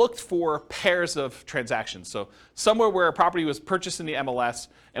 And I looked for pairs of transactions. So somewhere where a property was purchased in the MLS,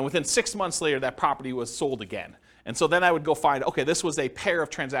 and within 6 months later, that property was sold again. And so then I would go find, okay, this was a pair of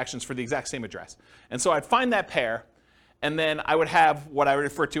transactions for the exact same address. And so I'd find that pair, and then I would have what I would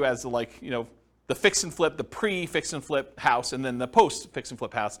refer to as the fix and flip, the pre-fix and flip house, and then the post-fix and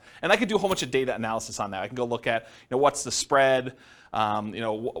flip house. And I could do a whole bunch of data analysis on that. I can go look at, what's the spread,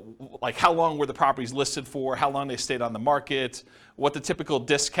 like how long were the properties listed for, how long they stayed on the market, what the typical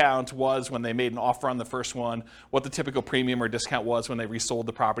discount was when they made an offer on the first one, what the typical premium or discount was when they resold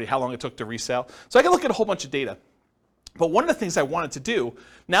the property, how long it took to resell. So I can look at a whole bunch of data. But one of the things I wanted to do,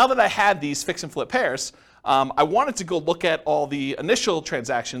 now that I had these fix and flip pairs, I wanted to go look at all the initial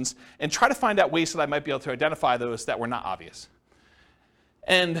transactions and try to find out ways that I might be able to identify those that were not obvious.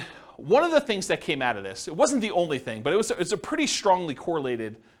 And one of the things that came out of this, it wasn't the only thing, but it was a pretty strongly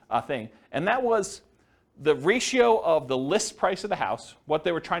correlated thing, and that was the ratio of the list price of the house, what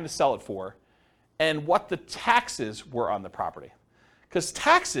they were trying to sell it for, and what the taxes were on the property. Because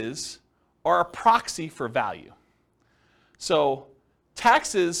taxes are a proxy for value. So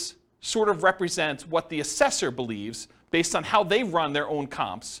taxes sort of represent what the assessor believes, based on how they run their own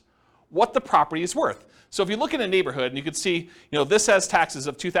comps, what the property is worth. So if you look in a neighborhood and you can see, this has taxes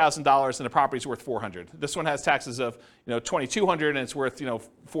of $2,000 and the property's worth $400. This one has taxes of, $2,200 and it's worth,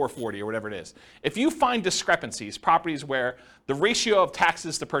 $440 or whatever it is. If you find discrepancies, properties where the ratio of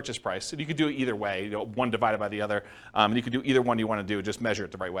taxes to purchase price, and you could do it either way, one divided by the other, and you could do either one you want to do, just measure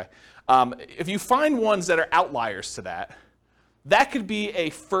it the right way. If you find ones that are outliers to that, that could be a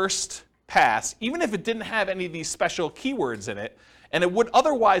first pass, even if it didn't have any of these special keywords in it, and it would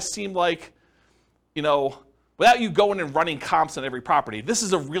otherwise seem like, without you going and running comps on every property, this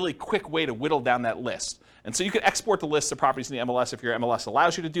is a really quick way to whittle down that list. And so you could export the list of properties in the MLS if your MLS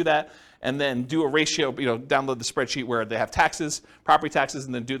allows you to do that, and then do a ratio, download the spreadsheet where they have taxes, property taxes,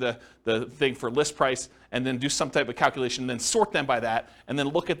 and then do the thing for list price, and then do some type of calculation, and then sort them by that, and then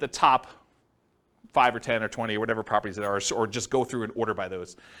look at the top 5 or 10 or 20 or whatever properties there are, or just go through and order by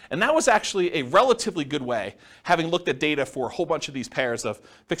those. And that was actually a relatively good way, having looked at data for a whole bunch of these pairs of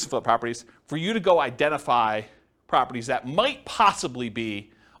fix and flip properties, for you to go identify properties that might possibly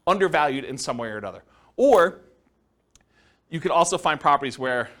be undervalued in some way or another. Or you could also find properties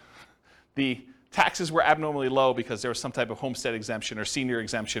where the taxes were abnormally low because there was some type of homestead exemption or senior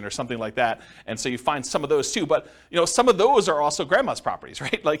exemption or something like that. And so you find some of those too. But some of those are also grandma's properties,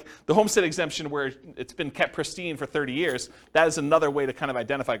 right? Like the homestead exemption where it's been kept pristine for 30 years, that is another way to kind of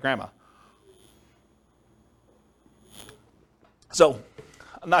identify grandma. So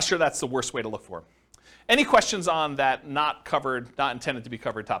I'm not sure that's the worst way to look for. Any questions on that not intended to be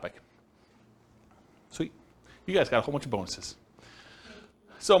covered topic? Sweet. You guys got a whole bunch of bonuses.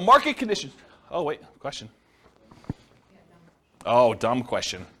 So market conditions. Oh, wait, question. Oh, dumb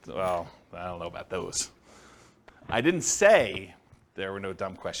question. Well, I don't know about those. I didn't say there were no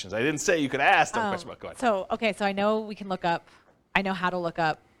dumb questions. I didn't say you could ask dumb questions. Go ahead. So I know I know how to look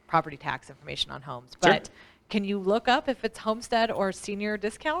up property tax information on homes, but Sure. Can you look up if it's homestead or senior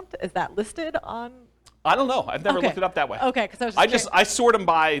discount? Is that listed on? I don't know. I've never looked it up that way. Okay, because I sort them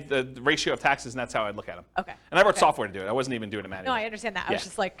by the ratio of taxes, and that's how I look at them. Okay. And I wrote software to do it. I wasn't even doing it manually. No, I understand that. I was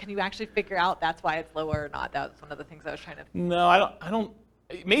just like, can you actually figure out that's why it's lower or not? That was one of the things I was trying to. No, I don't.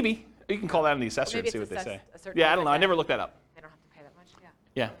 Maybe you can call that in the assessor and see what they say. Yeah, I don't know. I never looked that up. They don't have to pay that much.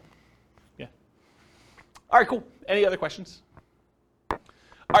 Yeah. Yeah. All right, cool. Any other questions?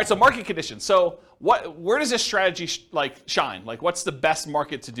 All right, so market conditions. So where does this strategy shine? Like, what's the best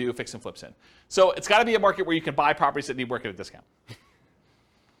market to do fix and flips in? So it's got to be a market where you can buy properties that need work at a discount.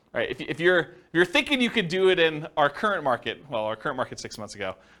 Right? If you're thinking you could do it in our current market, well, our current market 6 months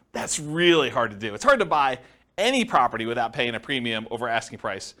ago, that's really hard to do. It's hard to buy any property without paying a premium over asking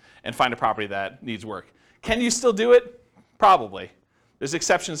price and find a property that needs work. Can you still do it? Probably. There's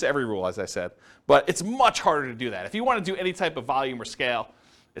exceptions to every rule, as I said, but it's much harder to do that. If you want to do any type of volume or scale,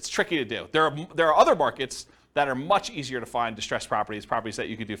 it's tricky to do. There are other markets that are much easier to find distressed properties that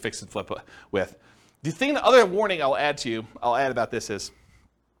you could do fix and flip with. The other warning I'll add about this is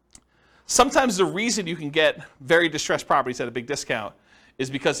sometimes the reason you can get very distressed properties at a big discount is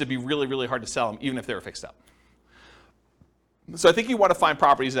because it'd be really, really hard to sell them even if they were fixed up. So I think you want to find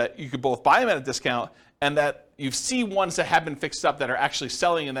properties that you could both buy them at a discount and that you see ones that have been fixed up that are actually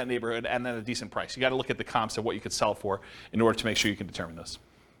selling in that neighborhood and at a decent price. You got to look at the comps of what you could sell for in order to make sure you can determine those.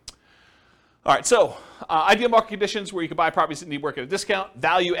 All right, so ideal market conditions where you can buy properties that need work at a discount,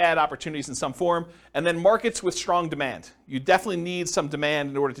 value add opportunities in some form, and then markets with strong demand. You definitely need some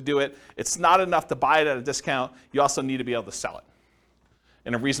demand in order to do it. It's not enough to buy it at a discount. You also need to be able to sell it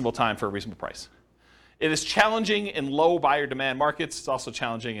in a reasonable time for a reasonable price. It is challenging in low buyer demand markets. It's also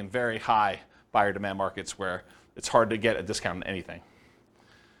challenging in very high buyer demand markets where it's hard to get a discount on anything.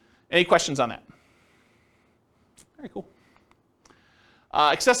 Any questions on that? Very cool.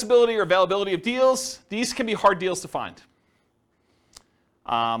 Accessibility or availability of deals. These can be hard deals to find.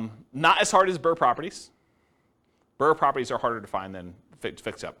 Not as hard as BRRRR properties. BRRRR properties are harder to find than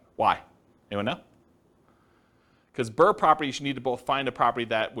fix up. Why? Anyone know? Because BRRRR properties, you need to both find a property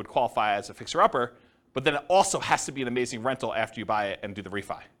that would qualify as a fixer-upper, but then it also has to be an amazing rental after you buy it and do the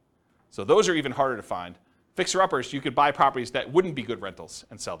refi. So those are even harder to find. Fixer-uppers, you could buy properties that wouldn't be good rentals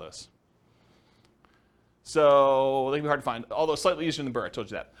and sell those. So they can be hard to find, although slightly easier than Burr, I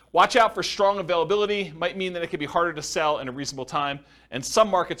told you that. Watch out for strong availability. Might mean that it can be harder to sell in a reasonable time. And some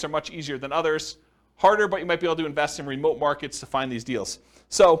markets are much easier than others. Harder, but you might be able to invest in remote markets to find these deals.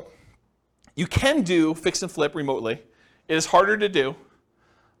 So you can do fix and flip remotely. It is harder to do.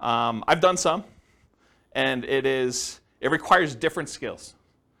 I've done some, and it requires different skills.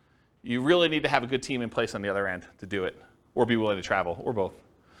 You really need to have a good team in place on the other end to do it, or be willing to travel, or both.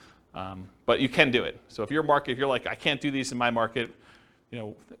 But you can do it. So if your market, if you're like, I can't do these in my market,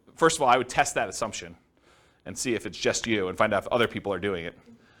 first of all, I would test that assumption and see if it's just you and find out if other people are doing it.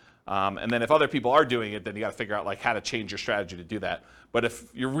 And then if other people are doing it, then you got to figure out how to change your strategy to do that. But if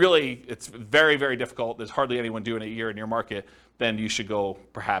it's very, very difficult, there's hardly anyone doing it here in your market, then you should go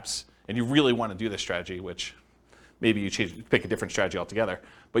perhaps, and you really want to do this strategy, which maybe you pick a different strategy altogether.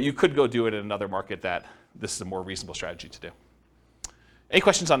 But you could go do it in another market that this is a more reasonable strategy to do. Any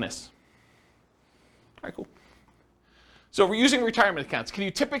questions on this? All right, cool. So we're using retirement accounts. Can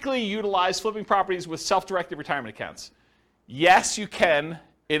you typically utilize flipping properties with self-directed retirement accounts? Yes, you can.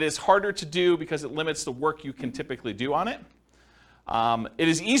 It is harder to do because it limits the work you can typically do on it. It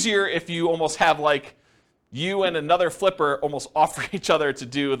is easier if you almost have you and another flipper almost offer each other to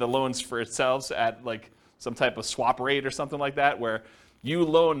do the loans for yourselves at some type of swap rate or something like that, where you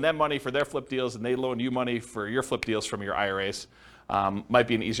loan them money for their flip deals and they loan you money for your flip deals from your IRAs. Might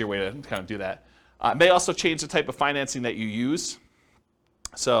be an easier way to kind of do that. It may also change the type of financing that you use.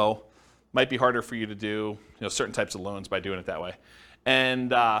 So might be harder for you to do certain types of loans by doing it that way.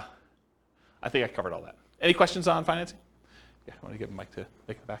 And I think I covered all that. Any questions on financing? Yeah, I want to give Mike to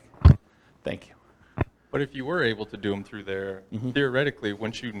make it back. Thank you. But if you were able to do them through there, theoretically,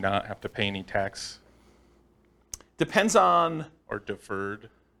 wouldn't you not have to pay any tax? Depends on... Or deferred?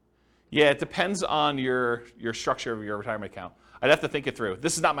 Yeah, it depends on your structure of your retirement account. I'd have to think it through.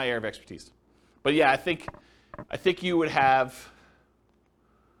 This is not my area of expertise. But yeah, I think you would have...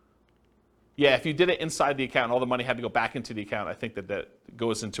 Yeah, if you did it inside the account and all the money had to go back into the account, I think that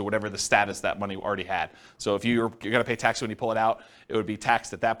goes into whatever the status that money already had. So if you're going to pay tax when you pull it out, it would be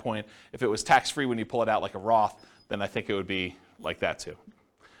taxed at that point. If it was tax-free when you pull it out like a Roth, then I think it would be like that too.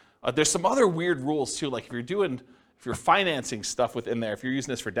 There's some other weird rules too, like if you're financing stuff within there, if you're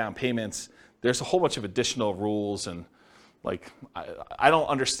using this for down payments, there's a whole bunch of additional rules, and I don't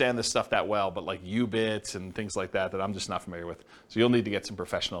understand this stuff that well, but UBITs and things like that I'm just not familiar with. So you'll need to get some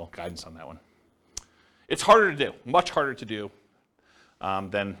professional guidance on that one. It's harder to do, much harder to do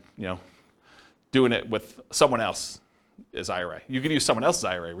than doing it with someone else's IRA. You can use someone else's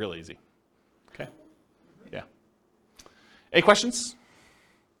IRA real easy. Okay? Yeah. Any questions?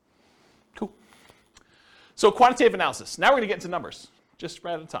 Cool. So quantitative analysis. Now we're going to get into numbers, just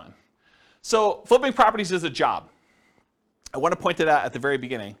right out of time. So flipping properties is a job. I want to point to that at the very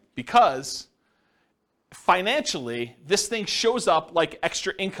beginning because financially, this thing shows up like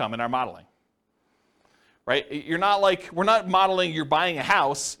extra income in our modeling. Right? We're not modeling you're buying a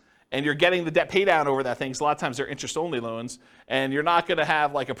house and you're getting the debt pay down over that thing. So a lot of times they're interest-only loans, and you're not going to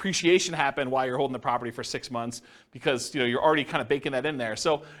have appreciation happen while you're holding the property for 6 months because you're already kind of baking that in there.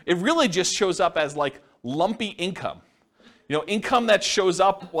 So it really just shows up as lumpy income. Income that shows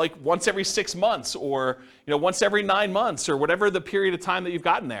up once every 6 months or once every 9 months or whatever the period of time that you've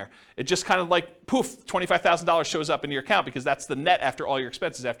gotten there. It just kind of poof, $25,000 shows up in your account because that's the net after all your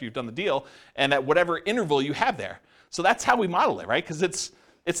expenses after you've done the deal and at whatever interval you have there. So that's how we model it, right? Because it's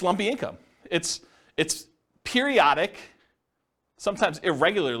lumpy income. It's periodic, sometimes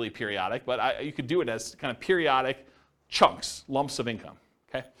irregularly periodic, but you could do it as kind of periodic chunks, lumps of income.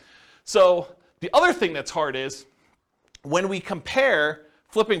 Okay. So the other thing that's hard is when we compare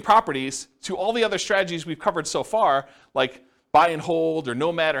flipping properties to all the other strategies we've covered so far, like buy and hold or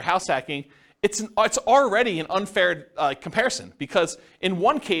nomad or house hacking, it's already an unfair comparison because in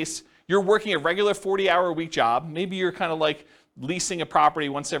one case, you're working a regular 40-hour-a-week job. Maybe you're kind of leasing a property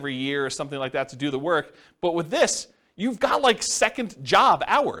once every year or something like that to do the work. But with this, you've got second job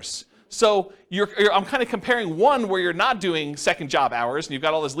hours. So I'm kind of comparing one where you're not doing second job hours and you've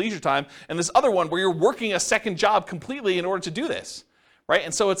got all this leisure time, and this other one where you're working a second job completely in order to do this, right?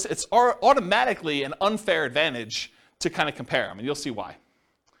 And so it's automatically an unfair advantage to kind of compare them, and you'll see why.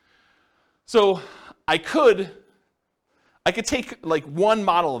 So I could take one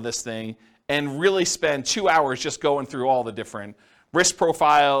model of this thing and really spend 2 hours just going through all the different risk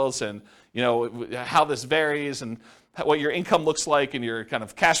profiles and how this varies and what your income looks like and your kind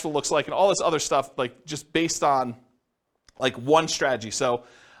of cash flow looks like and all this other stuff, just based on one strategy. So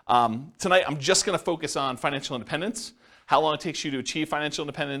tonight I'm just going to focus on financial independence, how long it takes you to achieve financial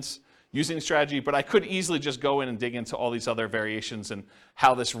independence, using the strategy, but I could easily just go in and dig into all these other variations and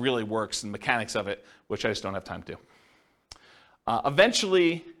how this really works and mechanics of it, which I just don't have time to.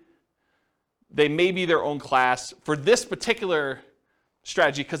 Eventually, they may be their own class. For this particular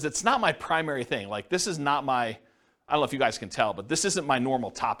strategy, because it's not my primary thing, like this is not my, I don't know if you guys can tell, but this isn't my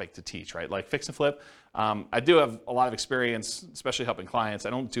normal topic to teach, right? Like fix and flip. I do have a lot of experience, especially helping clients. I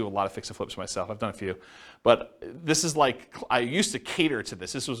don't do a lot of fix and flips myself. I've done a few. But this is like, I used to cater to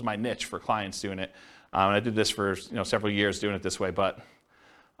this. This was my niche for clients doing it. And I did this for several years doing it this way, but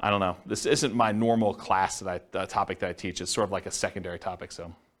I don't know. This isn't my normal class topic that I teach. It's sort of like a secondary topic.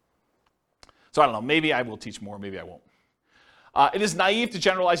 So I don't know. Maybe I will teach more. Maybe I won't. It is naive to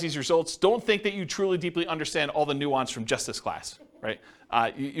generalize these results. Don't think that you truly deeply understand all the nuance from just this class, right?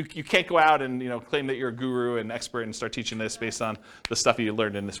 You can't go out and claim that you're a guru and expert and start teaching this based on the stuff you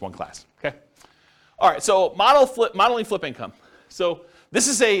learned in this one class, okay? All right, so modeling flip income. So this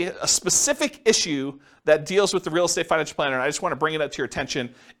is a specific issue that deals with the real estate financial planner, and I just want to bring it up to your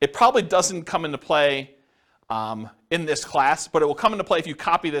attention. It probably doesn't come into play in this class, but it will come into play if you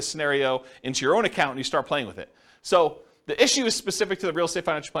copy this scenario into your own account and you start playing with it. So the issue is specific to the real estate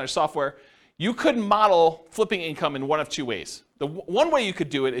financial planner software. You could model flipping income in one of two ways. The one way you could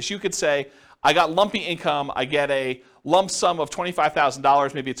do it is you could say, I got lumpy income, I get a lump sum of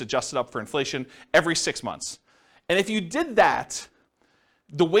 $25,000, maybe it's adjusted up for inflation, every 6 months. And if you did that,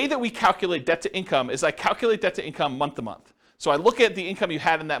 the way that we calculate debt to income is I calculate debt to income month to month. So I look at the income you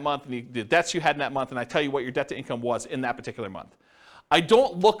had in that month and the debts you had in that month, and I tell you what your debt to income was in that particular month. I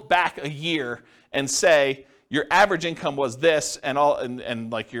don't look back a year and say, your average income was this,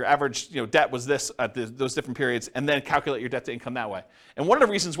 and like your average debt was this at those different periods, and then calculate your debt to income that way. And one of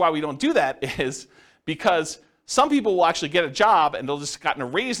the reasons why we don't do that is because some people will actually get a job and they'll just gotten a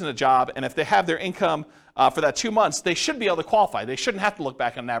raise in a job, and if they have their income for that 2 months, they should be able to qualify. They shouldn't have to look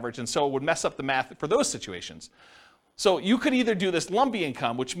back on an average, and so it would mess up the math for those situations. So you could either do this lumpy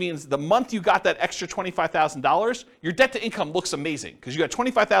income, which means the month you got that extra $25,000, your debt to income looks amazing because you got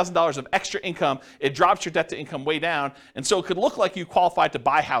 $25,000 of extra income. It drops your debt to income way down, and so it could look like you qualified to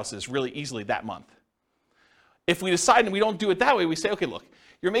buy houses really easily that month. If we decide and we don't do it that way, we say, okay, look,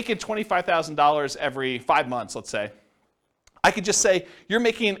 you're making $25,000 every 5 months, let's say. I could just say you're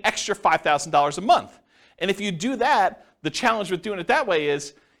making an extra $5,000 a month. And if you do that, the challenge with doing it that way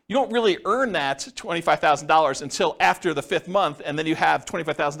is you don't really earn that $25,000 until after the 5th month, and then you have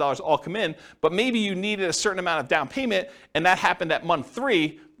 $25,000 all come in, but maybe you needed a certain amount of down payment, and that happened at month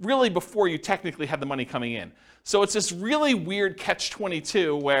 3, really before you technically had the money coming in. So it's this really weird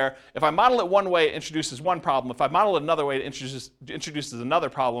catch-22 where if I model it one way, it introduces one problem. If I model it another way, it introduces another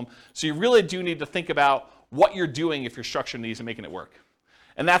problem. So you really do need to think about what you're doing if you're structuring these and making it work.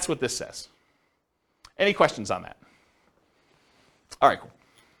 And that's what this says. Any questions on that? All right, cool.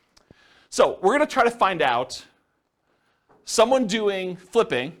 So we're going to try to find out someone doing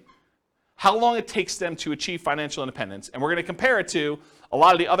flipping, how long it takes them to achieve financial independence, and we're going to compare it to a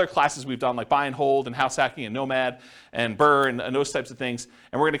lot of the other classes we've done, like buy and hold and house hacking and nomad and BRRRR and those types of things,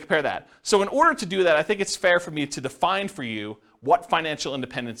 and we're going to compare that. So in order to do that, I think it's fair for me to define for you what financial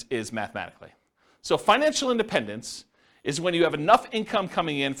independence is mathematically. So financial independence is when you have enough income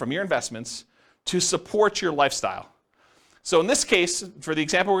coming in from your investments to support your lifestyle. So in this case, for the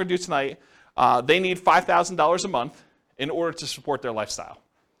example we're going to do tonight, they need $5,000 a month in order to support their lifestyle.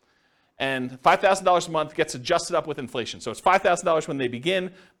 And $5,000 a month gets adjusted up with inflation. So it's $5,000 when they begin,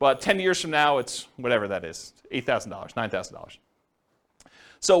 but 10 years from now, it's whatever that is, $8,000, $9,000.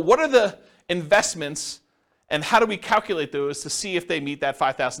 So what are the investments, and how do we calculate those to see if they meet that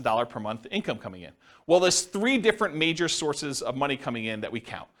 $5,000 per month income coming in? Well, there's 3 different major sources of money coming in that we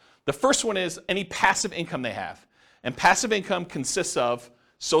count. The first one is any passive income they have. And passive income consists of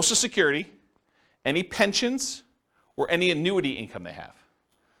Social Security, any pensions, or any annuity income they have.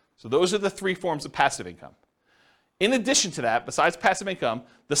 So those are the 3 forms of passive income. In addition to that, besides passive income,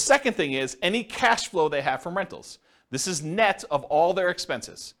 the second thing is any cash flow they have from rentals. This is net of all their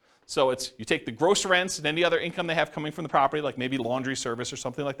expenses. So it's you take the gross rents and any other income they have coming from the property, like maybe laundry service or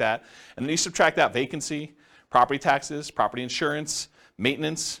something like that, and then you subtract out vacancy, property taxes, property insurance,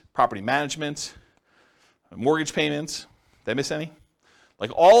 maintenance, property management, mortgage payments. Did I miss any?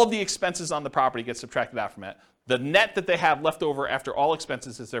 Like all of the expenses on the property get subtracted out from it. The net that they have left over after all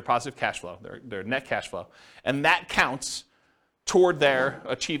expenses is their positive cash flow, their net cash flow. And that counts toward their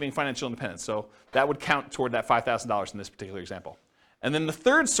achieving financial independence. So that would count toward that $5,000 in this particular example. And then the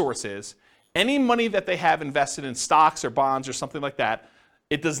third source is any money that they have invested in stocks or bonds or something like that,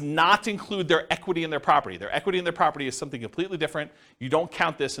 it does not include their equity in their property. Their equity in their property is something completely different. You don't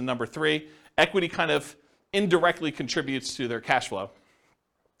count this in number 3. Equity kind of indirectly contributes to their cash flow.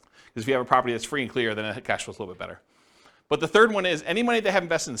 Because if you have a property that's free and clear, then it cash flows a little bit better. But the third one is any money they have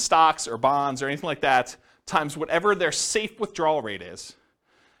invested in stocks or bonds or anything like that times whatever their safe withdrawal rate is.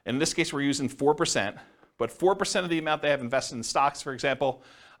 In this case, we're using 4%, but 4% of the amount they have invested in stocks, for example,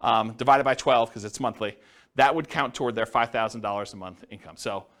 divided by 12 because it's monthly, that would count toward their $5,000 a month income.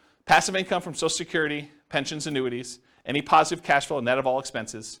 So passive income from Social Security, pensions, annuities, any positive cash flow net of all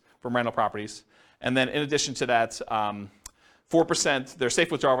expenses from rental properties, and then in addition to that, 4%, their safe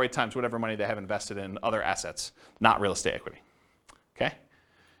withdrawal rate times whatever money they have invested in other assets, not real estate equity. Okay?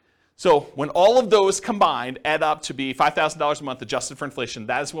 So when all of those combined add up to be $5,000 a month adjusted for inflation,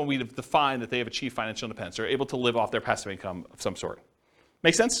 that is when we define that they have achieved financial independence. They're able to live off their passive income of some sort.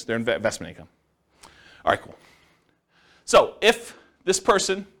 Make sense? Their investment income. All right, cool. So if this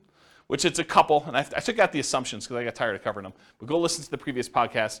person, which it's a couple, and I took out the assumptions because I got tired of covering them, but go listen to the previous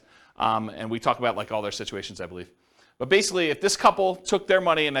podcast, and we talk about like all their situations, I believe. But basically, if this couple took their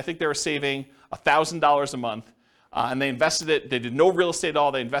money, and I think they were saving $1,000 a month, and they invested it, they did no real estate at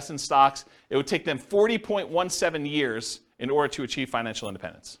all, they invested in stocks, it would take them 40.17 years in order to achieve financial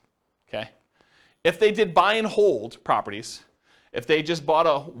independence. Okay? If they did buy and hold properties, if they just bought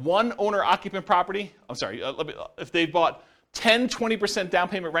a one owner occupant property, if they bought 10, 20% down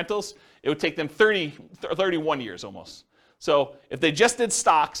payment rentals, it would take them 31 years almost. So if they just did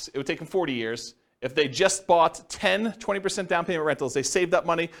stocks, it would take them 40 years. If they just bought 10, 20% down payment rentals, they saved up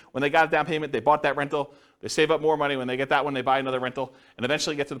money. When they got a down payment, they bought that rental. They save up more money. When they get that one, they buy another rental, and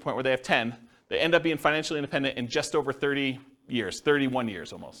eventually get to the point where they have 10. They end up being financially independent in just over 30 years, 31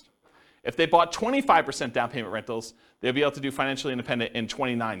 years almost. If they bought 25% down payment rentals, they'll be able to do financially independent in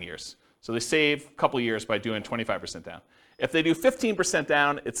 29 years. So they save a couple years by doing 25% down. If they do 15%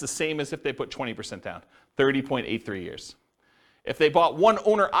 down, it's the same as if they put 20% down, 30.83 years. If they bought one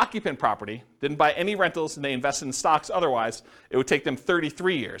owner-occupant property, didn't buy any rentals, and they invested in stocks otherwise, it would take them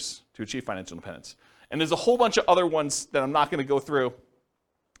 33 years to achieve financial independence. And there's a whole bunch of other ones that I'm not going to go through.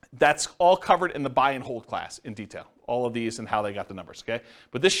 That's all covered in the buy and hold class in detail, all of these and how they got the numbers, okay?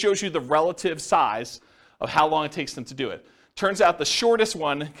 But this shows you the relative size of how long it takes them to do it. Turns out the shortest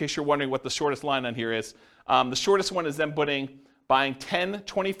one, in case you're wondering what the shortest line on here is, the shortest one is them buying 10,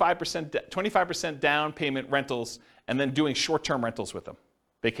 25% down payment rentals and then doing short-term rentals with them,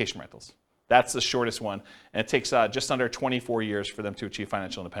 vacation rentals. That's the shortest one, and it takes just under 24 years for them to achieve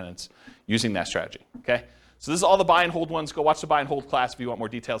financial independence using that strategy, okay? So this is all the buy and hold ones. Go watch the buy and hold class if you want more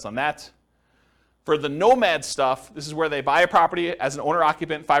details on that. For the nomad stuff, this is where they buy a property as an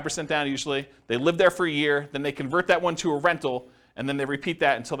owner-occupant, 5% down usually. They live there for a year, then they convert that one to a rental, and then they repeat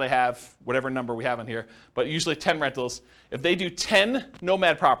that until they have whatever number we have on here, but usually 10 rentals. If they do 10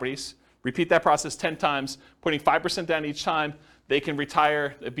 nomad properties, repeat that process 10 times, putting 5% down each time, they can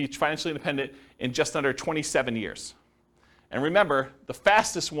retire, be financially independent in just under 27 years. And remember, the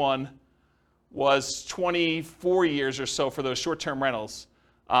fastest one was 24 years or so for those short-term rentals,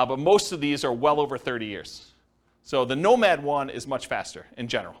 but most of these are well over 30 years. So the nomad one is much faster in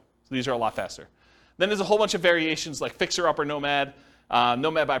general. So these are a lot faster. Then there's a whole bunch of variations like fixer-upper nomad,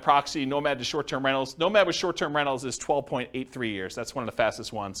 nomad by proxy, nomad to short-term rentals. Nomad with short-term rentals is 12.83 years. That's one of the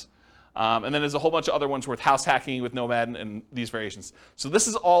fastest ones. And then there's a whole bunch of other ones with house hacking with nomad and these variations. So this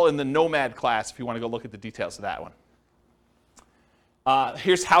is all in the nomad class if you want to go look at the details of that one.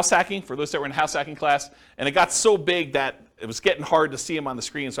 Here's house hacking for those that were in house hacking class. And it got so big that it was getting hard to see them on the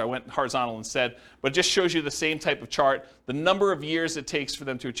screen, so I went horizontal instead. But it just shows you the same type of chart, the number of years it takes for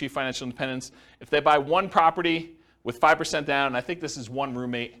them to achieve financial independence. If they buy one property with 5% down, and I think this is one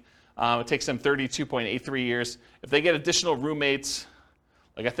roommate, it takes them 32.83 years. If they get additional roommates,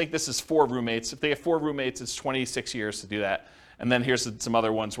 like I think this is 4 roommates. If they have 4 roommates, it's 26 years to do that. And then here's some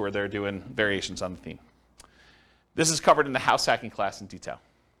other ones where they're doing variations on the theme. This is covered in the house hacking class in detail.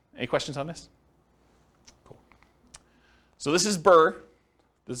 Any questions on this? Cool. So this is BRRRR.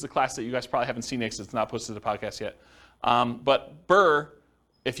 This is a class that you guys probably haven't seen yet because it's not posted to the podcast yet. But BRRRR,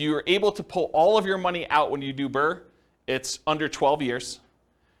 if you are able to pull all of your money out when you do BRRRR, it's under 12 years.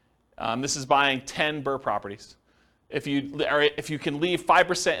 This is buying 10 BRRRR properties. If you can leave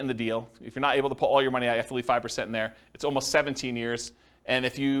 5% in the deal, if you're not able to pull all your money out, you have to leave 5% in there. It's almost 17 years. And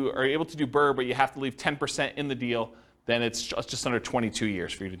if you are able to do BRRRR, but you have to leave 10% in the deal, then it's just under 22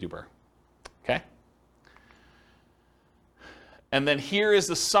 years for you to do BRRRR. Okay? And then here is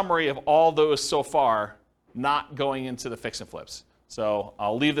the summary of all those so far, not going into the fix and flips. So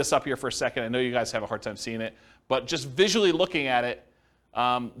I'll leave this up here for a second. I know you guys have a hard time seeing it, but just visually looking at it,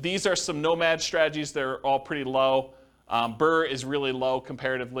 these are some nomad strategies. They're all pretty low. BRRRR is really low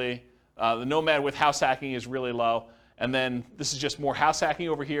comparatively. The nomad with house hacking is really low. And then this is just more house hacking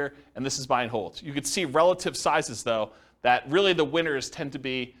over here, and this is buy and hold. You could see relative sizes, though, that really the winners tend to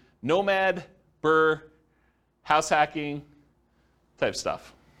be nomad, BRRRR, house hacking type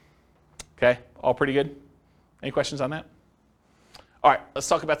stuff. Okay, all pretty good? Any questions on that? All right, let's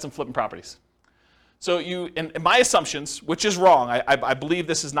talk about some flipping properties. So in my assumptions, which is wrong, I believe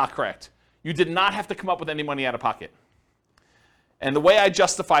this is not correct, you did not have to come up with any money out of pocket. And the way I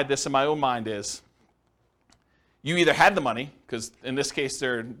justified this in my own mind is, you either had the money, because in this case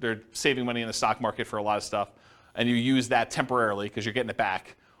they're saving money in the stock market for a lot of stuff, and you use that temporarily because you're getting it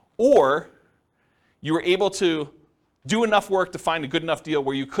back, or you were able to do enough work to find a good enough deal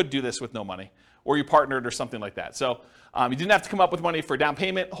where you could do this with no money, or you partnered or something like that. So you didn't have to come up with money for down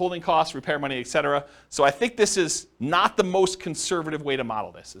payment, holding costs, repair money, etc. So I think this is not the most conservative way to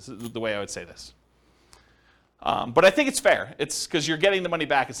model this. This is the way I would say this. But I think it's fair. It's because you're getting the money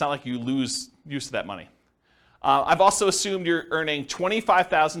back. It's not like you lose use of that money. I've also assumed you're earning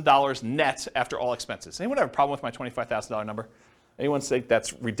 $25,000 net after all expenses. Anyone have a problem with my $25,000 number? Anyone think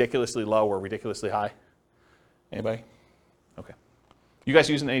that's ridiculously low or ridiculously high? Anybody? Okay. You guys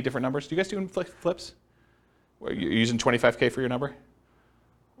using any different numbers? Do you guys do flips? You're using 25K for your number?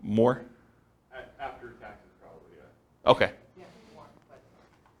 More? After taxes, probably, yeah. Okay. Yeah, more, but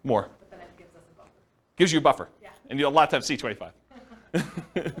More. then it gives us a buffer. Gives you a buffer. Yeah. And you'll a lot of times see 25.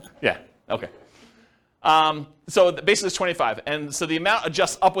 Yeah, okay. So basically it's 25. And so the amount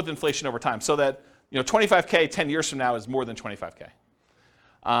adjusts up with inflation over time. So that 25K 10 years from now is more than 25K.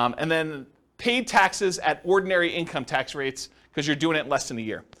 And then paid taxes at ordinary income tax rates because you're doing it in less than a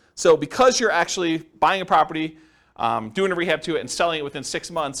year. So because you're actually buying a property, doing a rehab to it, and selling it within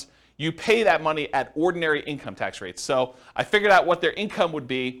 6 months, you pay that money at ordinary income tax rates. So I figured out what their income would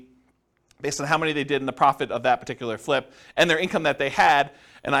be based on how many they did in the profit of that particular flip and their income that they had,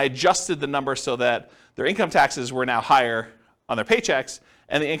 and I adjusted the number so that their income taxes were now higher on their paychecks,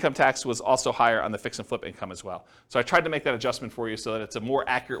 and the income tax was also higher on the fix and flip income as well. So I tried to make that adjustment for you so that it's a more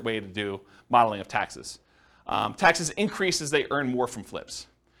accurate way to do modeling of taxes. Taxes increase as they earn more from flips.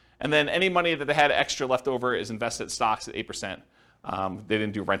 And then any money that they had extra left over is invested in stocks at 8%. They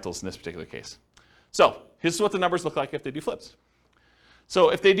didn't do rentals in this particular case. So here's what the numbers look like if they do flips. So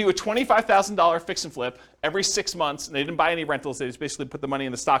if they do a $25,000 fix and flip every 6 months, and they didn't buy any rentals, they just basically put the money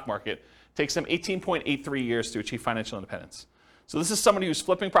in the stock market, it takes them 18.83 years to achieve financial independence. So this is somebody who's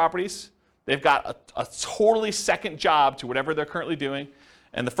flipping properties. They've got a totally second job to whatever they're currently doing.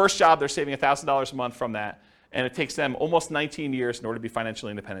 And the first job, they're saving $1,000 a month from that. And it takes them almost 19 years in order to be financially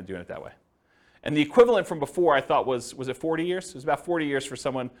independent doing it that way. And the equivalent from before, I thought, was it 40 years? It was about 40 years for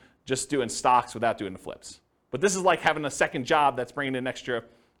someone just doing stocks without doing the flips. But this is like having a second job that's bringing in an extra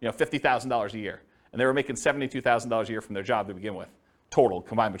 $50,000 a year. And they were making $72,000 a year from their job to begin with, total,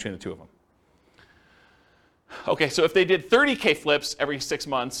 combined between the two of them. Okay, so if they did 30K flips every 6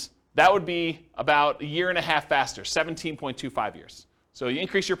 months, that would be about a year and a half faster, 17.25 years. So you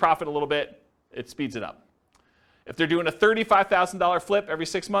increase your profit a little bit, it speeds it up. If they're doing a $35,000 flip every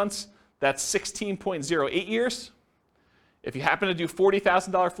 6 months, that's 16.08 years. If you happen to do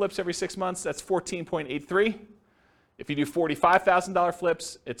 $40,000 flips every 6 months, that's 14.83. If you do $45,000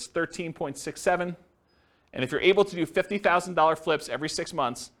 flips, it's 13.67. And if you're able to do $50,000 flips every 6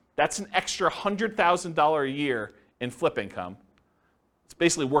 months, that's an extra $100,000 a year in flip income. It's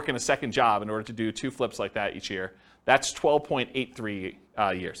basically working a second job in order to do 2 flips like that each year. That's 12.83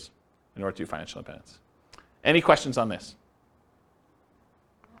 years in order to do financial independence. Any questions on this?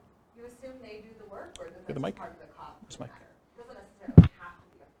 You assume they do the work, or the mic? part of the cost? Where's the mic? It doesn't necessarily have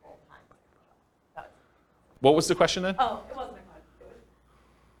to be a full-time. What was the question then? Oh, it wasn't a question.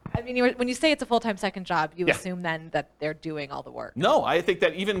 I mean, when you say it's a full-time second job, you Yeah. assume then that they're doing all the work. No, I think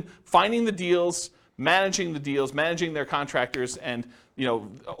that even finding the deals, managing their contractors, and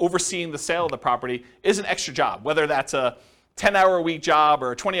overseeing the sale of the property is an extra job. Whether that's a 10-hour-a-week job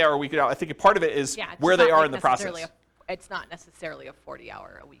or a 20-hour-a-week job, I think a part of it is where they are in the process. It's not necessarily a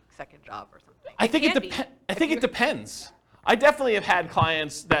 40-hour-a-week second job or something. I think can it be, it depends. I definitely have had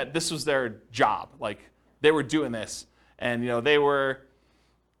clients that this was their job, like they were doing this, and they were,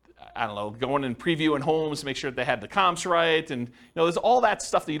 I don't know, going and previewing homes to make sure that they had the comps right, and there's all that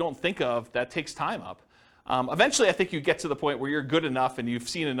stuff that you don't think of that takes time up. Eventually, I think you get to the point where you're good enough and you've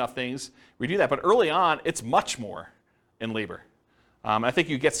seen enough things where you do that. But early on, it's much more in labor. I think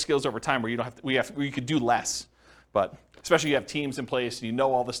you get skills over time where you don't have to, where you could do less. But especially you have teams in place and you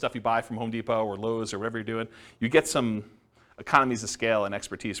know all the stuff you buy from Home Depot or Lowe's or whatever you're doing, you get some economies of scale and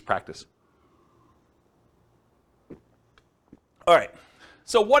expertise practice. All right.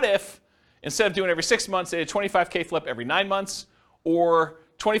 So what if instead of doing every 6 months, they did 25K flip every 9 months, or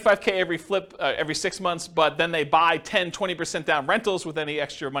 25K every flip every 6 months, but then they buy 10, 20% down rentals with any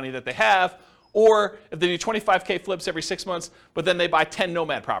extra money that they have, Or if they do 25K flips every 6 months, but then they buy 10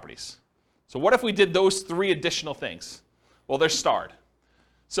 Nomad properties. So what if we did those 3 additional things? Well, they're starred.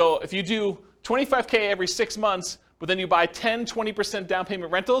 So if you do 25K every 6 months, but then you buy 10, 20% down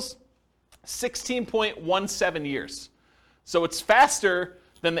payment rentals, 16.17 years. So it's faster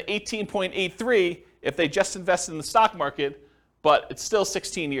than the 18.83 if they just invested in the stock market, but it's still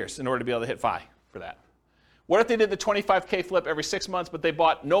 16 years in order to be able to hit FI for that. What if they did the 25K flip every 6 months, but they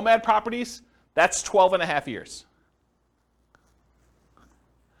bought Nomad properties? That's 12.5 years.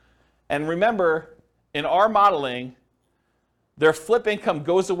 And remember, in our modeling, their flip income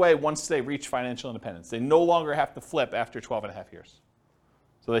goes away once they reach financial independence. They no longer have to flip after 12.5 years.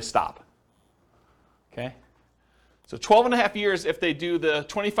 So they stop. Okay? So 12.5 years if they do the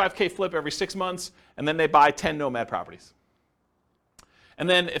 25K flip every 6 months, and then they buy 10 Nomad properties. And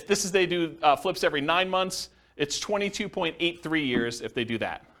then if this is they do flips every 9 months, it's 22.83 years if they do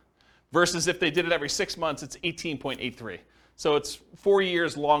that. Versus if they did it every 6 months, it's 18.83. So it's 4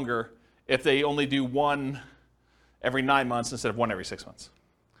 years longer if they only do one every 9 months instead of one every 6 months.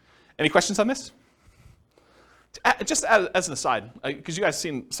 Any questions on this? Just as an aside, because you guys have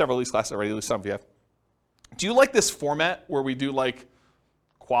seen several of these classes already, at least some of you have. Do you like this format where we do like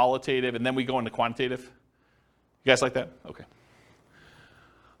qualitative and then we go into quantitative? You guys like that? Okay.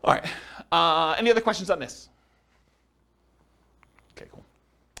 All right. Any other questions on this? Okay, cool.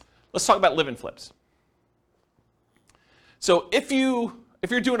 Let's talk about live-in flips. So if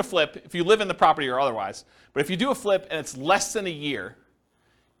you're doing a flip, if you live in the property or otherwise, but if you do a flip and it's less than a year,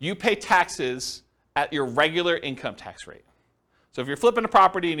 you pay taxes at your regular income tax rate. So if you're flipping a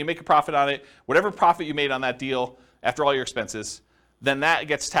property and you make a profit on it, whatever profit you made on that deal after all your expenses, then that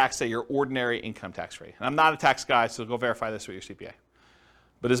gets taxed at your ordinary income tax rate. And I'm not a tax guy, so go verify this with your CPA.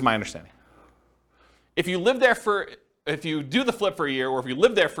 But this is my understanding. If you do the flip for a year, or if you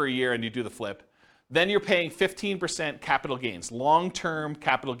live there for a year and you do the flip, then you're paying 15% capital gains, long-term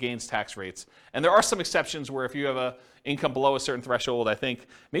capital gains tax rates. And there are some exceptions where if you have an income below a certain threshold, I think,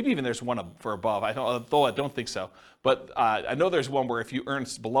 maybe even there's one for above, though I don't think so. But I know there's one where if you earn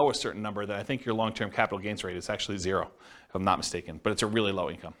below a certain number, then I think your long-term capital gains rate is actually 0, if I'm not mistaken. But it's a really low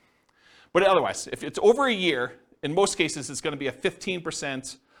income. But otherwise, if it's over a year, in most cases, it's going to be a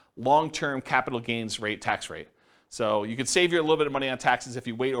 15% long-term capital gains rate tax rate. So you could save you a little bit of money on taxes if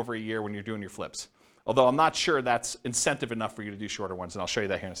you wait over a year when you're doing your flips. Although I'm not sure that's incentive enough for you to do shorter ones, and I'll show you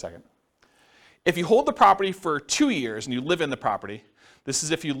that here in a second. If you hold the property for 2 years and you live in the property, this is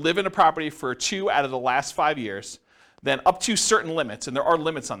if you live in a property for 2 out of the last 5 years, then up to certain limits, and there are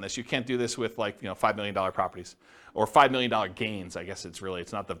limits on this. You can't do this with $5 million properties or $5 million gains. I guess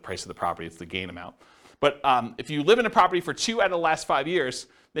it's not the price of the property, it's the gain amount. But if you live in a property for 2 out of the last 5 years,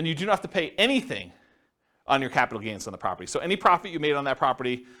 then you do not have to pay anything on your capital gains on the property. So any profit you made on that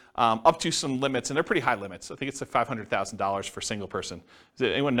property, up to some limits, and they're pretty high limits. I think it's like $500,000 for a single person.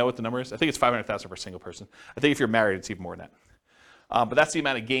 Does anyone know what the number is? I think it's $500,000 for a single person. I think if you're married, it's even more than that. But that's the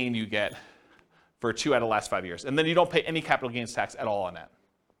amount of gain you get for 2 out of the last 5 years. And then you don't pay any capital gains tax at all on that.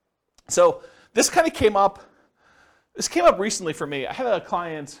 So this kind of came up recently for me. I had a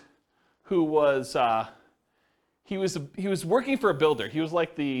client who was, he was working for a builder. He was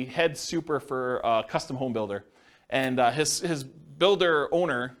like the head super for a custom home builder. And his builder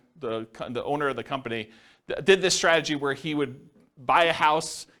owner, the owner of the company, did this strategy where he would buy a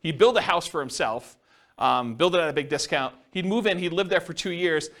house, he'd build a house for himself, build it at a big discount. He'd move in, he'd live there for 2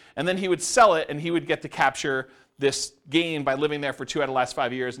 years, and then he would sell it and he would get to capture this gain by living there for 2 out of the last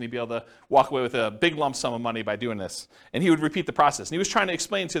 5 years, and he'd be able to walk away with a big lump sum of money by doing this. And he would repeat the process. And he was trying to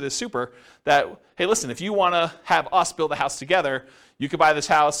explain to this super that, hey, listen, if you want to have us build a house together, you could buy this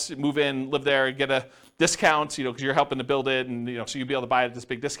house, move in, live there, get a discount, because you're helping to build it, and so you'd be able to buy it at this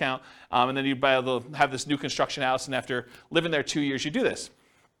big discount, and then you'd be able to have this new construction house, and after living there 2 years, you do this.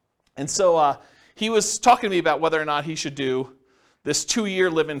 And so he was talking to me about whether or not he should do this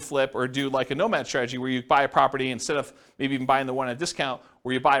 2-year live-in flip or do like a Nomad strategy where you buy a property instead of maybe even buying the one at a discount,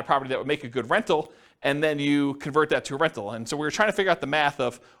 where you buy a property that would make a good rental and then you convert that to a rental. And so we were trying to figure out the math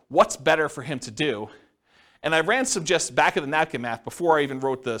of what's better for him to do. And I ran some just back of the napkin math before I even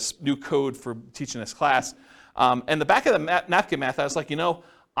wrote this new code for teaching this class. And the back of the napkin math, I was like,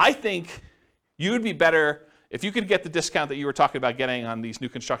 I think you would be better if you could get the discount that you were talking about getting on these new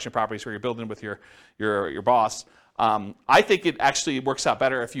construction properties where you're building with your boss. I think it actually works out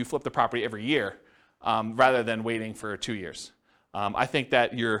better if you flip the property every year rather than waiting for 2 years. I think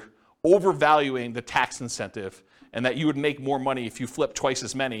that you're overvaluing the tax incentive and that you would make more money if you flip twice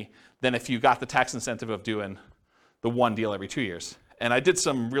as many than if you got the tax incentive of doing the one deal every 2 years. And I did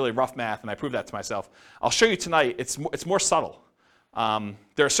some really rough math and I proved that to myself. I'll show you tonight, it's more subtle.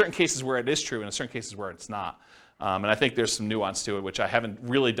 There are certain cases where it is true and certain cases where it's not. And I think there's some nuance to it, which I haven't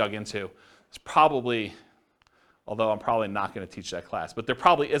really dug into. It's probably, although I'm probably not going to teach that class, but there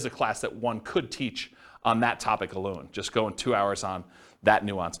probably is a class that one could teach on that topic alone, just going 2 hours on that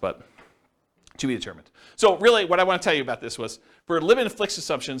nuance, but to be determined. So really what I want to tell you about this was, for live-in and flex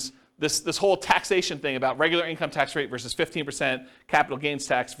assumptions, this whole taxation thing about regular income tax rate versus 15% capital gains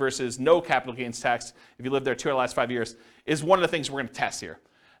tax versus no capital gains tax if you lived there 2 of the last 5 years is one of the things we're going to test here.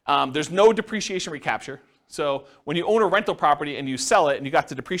 There's no depreciation recapture. So when you own a rental property and you sell it and you got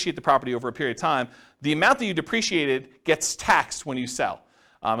to depreciate the property over a period of time, the amount that you depreciated gets taxed when you sell,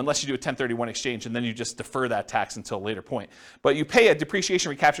 unless you do a 1031 exchange and then you just defer that tax until a later point. But you pay a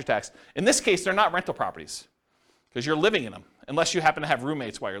depreciation recapture tax. In this case, they're not rental properties because you're living in them. Unless you happen to have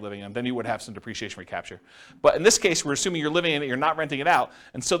roommates while you're living in them, then you would have some depreciation recapture. But in this case, we're assuming you're living in it, you're not renting it out,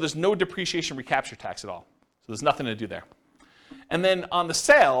 and so there's no depreciation recapture tax at all. So there's nothing to do there. And then on the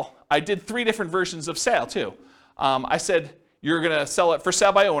sale, I did 3 different versions of sale too. I said you're going to sell it for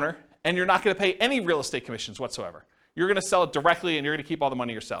sale by owner, and you're not going to pay any real estate commissions whatsoever. You're going to sell it directly, and you're going to keep all the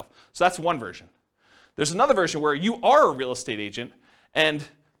money yourself. So that's one version. There's another version where you are a real estate agent, and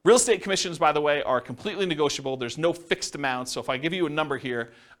real estate commissions, by the way, are completely negotiable. There's no fixed amount. So if I give you a number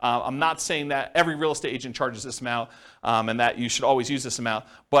here, I'm not saying that every real estate agent charges this amount and that you should always use this amount.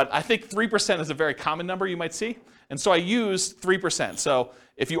 But I think 3% is a very common number you might see. And so I use 3%. So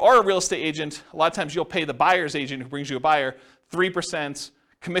if you are a real estate agent, a lot of times you'll pay the buyer's agent who brings you a buyer 3%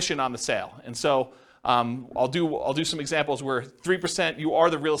 commission on the sale. And so I'll do some examples where 3% you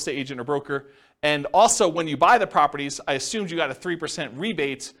are the real estate agent or broker. And also, when you buy the properties, I assumed you got a 3%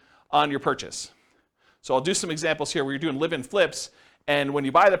 rebate on your purchase. So I'll do some examples here where you're doing live-in flips, and when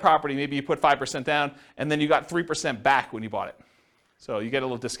you buy the property, maybe you put 5% down, and then you got 3% back when you bought it. So you get a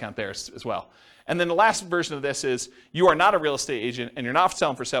little discount there as well. And then the last version of this is you are not a real estate agent, and you're not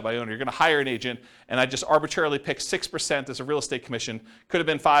selling for sale by owner. You're going to hire an agent, and I just arbitrarily picked 6% as a real estate commission. Could have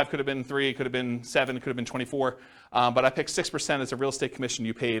been 5, could have been 3, could have been 7, could have been 24. But I picked 6% as a real estate commission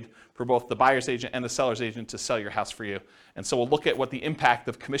you paid for both the buyer's agent and the seller's agent to sell your house for you. And so we'll look at what the impact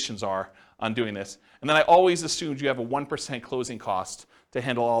of commissions are on doing this. And then I always assumed you have a 1% closing cost to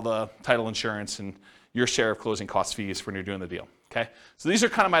handle all the title insurance and your share of closing cost fees when you're doing the deal. Okay? So these are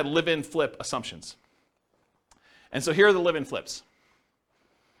kind of my live-in flip assumptions. And so here are the live-in flips.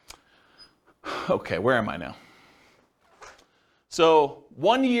 Okay, where am I now? So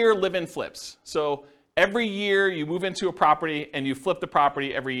 1 year live-in flips. So every year you move into a property and you flip the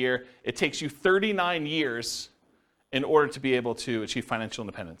property every year. It takes you 39 years in order to be able to achieve financial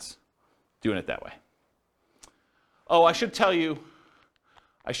independence, doing it that way. Oh, I should tell you,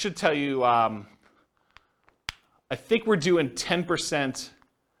 I think we're doing 10%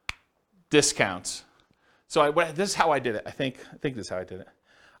 discounts. So this is how I did it. I think this is how I did it.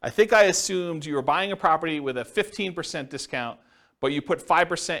 I think I assumed you were buying a property with a 15% discount, but you put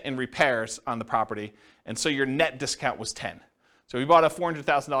 5% in repairs on the property, and so your net discount was 10. So if you bought a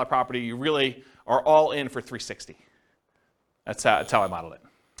 $400,000 property, you really are all in for $360. That's how I modeled it.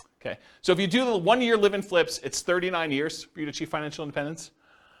 Okay. So if you do the 1 year live-in flips, it's 39 years for you to achieve financial independence.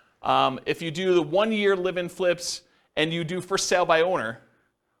 If you do the 1 year live-in flips and you do for sale by owner,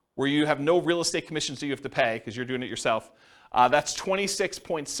 where you have no real estate commissions that you have to pay because you're doing it yourself, that's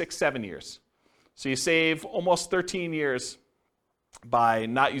 26.67 years. So you save almost 13 years by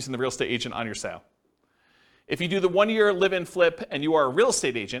not using the real estate agent on your sale. If you do the 1 year live-in flip and you are a real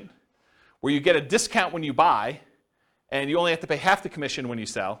estate agent, where you get a discount when you buy and you only have to pay half the commission when you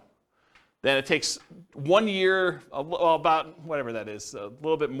sell, then it takes 1 year, well, about whatever that is, a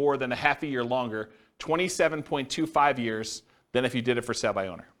little bit more than a half a year longer, 27.25 years than if you did it for sale by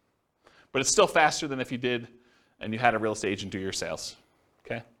owner. But it's still faster than if you did and you had a real estate agent do your sales.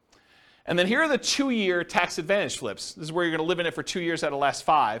 Okay? And then here are the 2 year tax advantage flips. This is where you're going to live in it for 2 years out of the last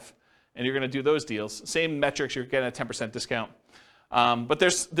 5, and you're going to do those deals. Same metrics, you're getting a 10% discount. But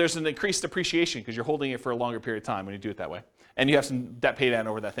there's an increased depreciation because you're holding it for a longer period of time when you do it that way. And you have some debt pay down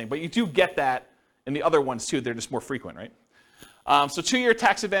over that thing. But you do get that in the other ones too. They're just more frequent, right? So 2 year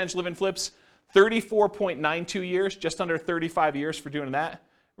tax advantage live-in flips, 34.92 years, just under 35 years for doing that.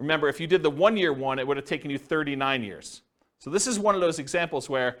 Remember, if you did the 1 year one, it would have taken you 39 years. So this is one of those examples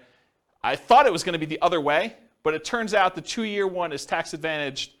where I thought it was going to be the other way, but it turns out the 2 year one is tax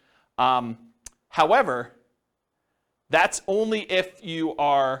advantaged. However, that's only if you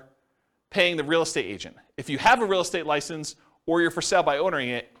are paying the real estate agent. If you have a real estate license or you're for sale by owning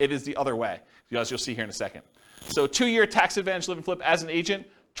it, it is the other way, as you'll see here in a second. So 2 year tax advantage live and flip as an agent,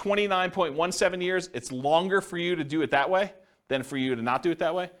 29.17 years. It's longer for you to do it that way than for you to not do it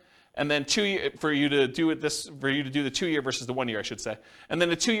that way. and then 2 year for you to do the 2 year versus the 1 year, I should say. And then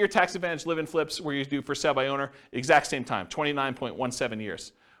the 2 year tax advantage live-in flips where you do for sale by owner, exact same time, 29.17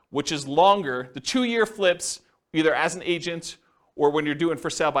 years, which is longer. The 2 year flips, either as an agent or when you're doing for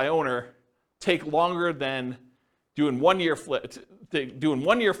sale by owner, take longer than doing 1 year flips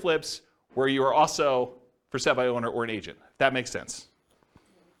where you are also for sale by owner or an agent. If that makes sense.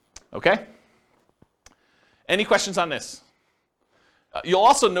 Okay? Any questions on this? You'll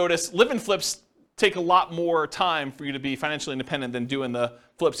also notice live-in flips take a lot more time for you to be financially independent than doing the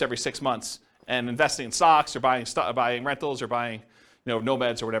flips every 6 months and investing in stocks or buying rentals or buying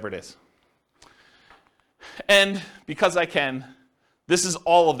nomads or whatever it is. And because I can, this is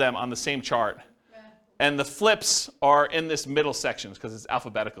all of them on the same chart. And the flips are in this middle section because it's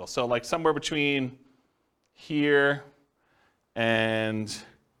alphabetical. So like somewhere between here and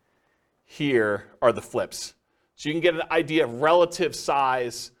here are the flips. So you can get an idea of relative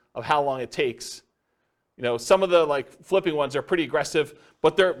size of how long it takes. Some of the flipping ones are pretty aggressive,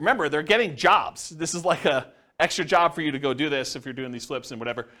 but remember, they're getting jobs. This is like a extra job for you to go do this if you're doing these flips and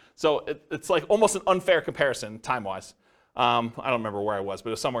whatever. So it's like almost an unfair comparison time-wise. I don't remember where I was, but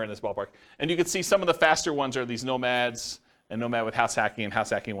it was somewhere in this ballpark. And you can see some of the faster ones are these nomads and nomad with house hacking, and house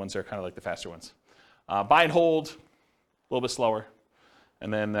hacking ones are kind of like the faster ones. Buy and hold, a little bit slower.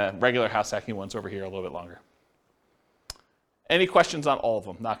 And then regular house hacking ones over here a little bit longer. Any questions on all of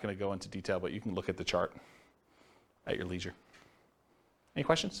them? Not going to go into detail, but you can look at the chart at your leisure. Any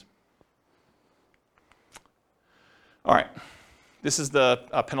questions? All right. This is the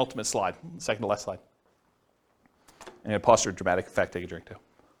penultimate slide, second to last slide. And pause for dramatic effect. Take a drink, too.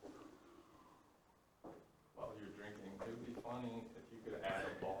 While you're drinking, it would be funny if you could add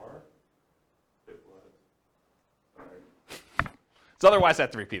a bar. It would. So otherwise, I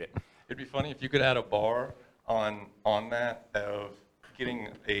have to repeat it. It'd be funny if you could add a bar on that of getting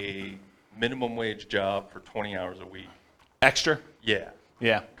a minimum wage job for 20 hours a week. Extra? Yeah.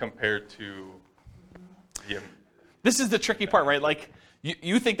 Yeah. Compared to the... This is the tricky part, right? Like,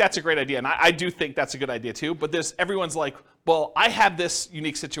 you think that's a great idea, and I do think that's a good idea too, but everyone's like, well, I have this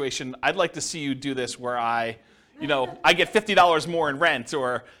unique situation. I'd like to see you do this where I get $50 more in rent,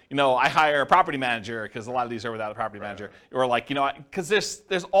 or, I hire a property manager, because a lot of these are without a property manager, or because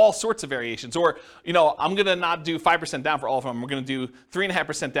there's all sorts of variations, or, I'm going to not do 5% down for all of them. We're going to do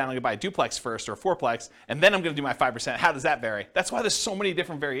 3.5% down. I'm going to buy a duplex first or a fourplex, and then I'm going to do my 5%. How does that vary? That's why there's so many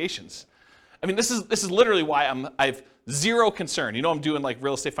different variations. I mean, this is literally why I've zero concern. I'm doing like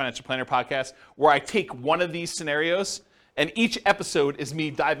Real Estate Financial Planner podcast where I take one of these scenarios, and each episode is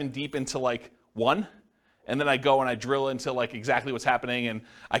me diving deep into one, and then I go and I drill into exactly what's happening, and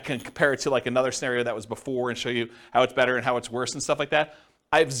I can compare it to another scenario that was before and show you how it's better and how it's worse and stuff like that.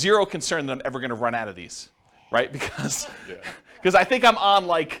 I have zero concern that I'm ever going to run out of these, right? Because I think I'm on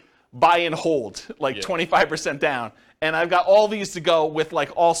buy and hold, 25% down. And I've got all these to go with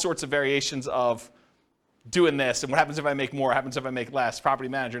all sorts of variations of doing this. And what happens if I make more? What happens if I make less? Property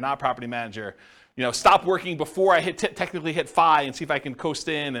manager, not property manager. Stop working before I technically hit FI and see if I can coast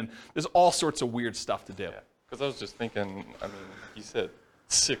in. And there's all sorts of weird stuff to do. Yeah, because I was just thinking, you said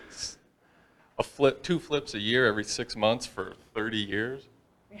two flips a year every 6 months for 30 years.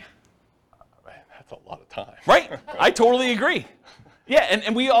 Yeah. Man, that's a lot of time. Right? I totally agree. Yeah,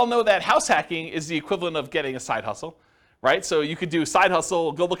 and we all know that house hacking is the equivalent of getting a side hustle, right? So you could do side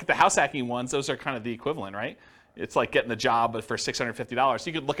hustle, go look at the house hacking ones. Those are kind of the equivalent, right? It's like getting a job for $650.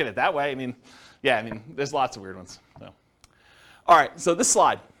 You could look at it that way. There's lots of weird ones. So. All right, so this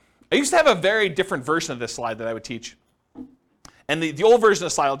slide. I used to have a very different version of this slide that I would teach. And the old version of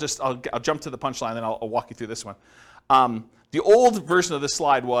the slide, I'll jump to the punchline, then I'll walk you through this one. The old version of this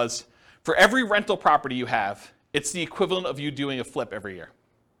slide was, for every rental property you have, it's the equivalent of you doing a flip every year.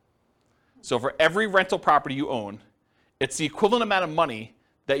 So for every rental property you own, it's the equivalent amount of money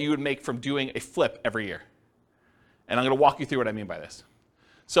that you would make from doing a flip every year. And I'm going to walk you through what I mean by this.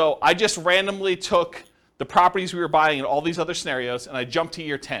 So I just randomly took the properties we were buying in all these other scenarios, and I jumped to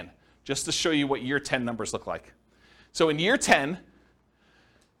year 10, just to show you what year 10 numbers look like. So in year 10,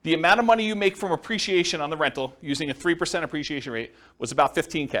 the amount of money you make from appreciation on the rental, using a 3% appreciation rate, was about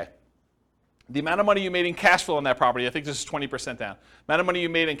 $15K. The amount of money you made in cash flow on that property, I think this is 20% down. The amount of money you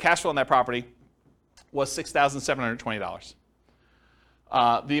made in cash flow on that property was $6,720.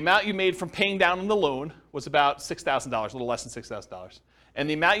 The amount you made from paying down on the loan was about $6,000, a little less than $6,000. And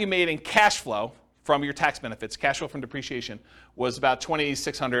the amount you made in cash flow from your tax benefits, cash flow from depreciation, was about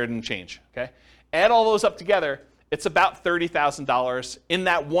 $2,600 and change. Okay? Add all those up together, it's about $30,000 in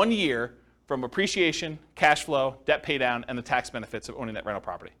that 1 year from appreciation, cash flow, debt pay down, and the tax benefits of owning that rental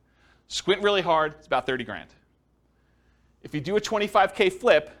property. Squint really hard, it's about 30 grand. If you do a 25K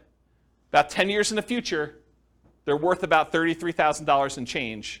flip, About 10 years in the future, they're worth about $33,000 in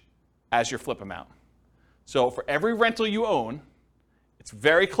change as your flip amount. So for every rental you own, it's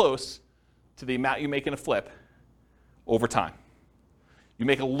very close to the amount you make in a flip over time. You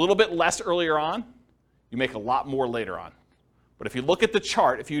make a little bit less earlier on, you make a lot more later on. But if you look at the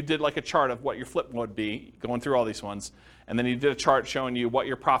chart, if you did like a chart of what your flip would be, going through all these ones, and then you did a chart showing you what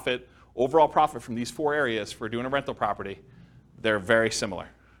your profit, overall profit from these 4 areas for doing a rental property, they're very similar.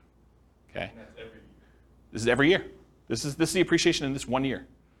 Okay? And that's every year. This is every year. This is the appreciation in this 1 year.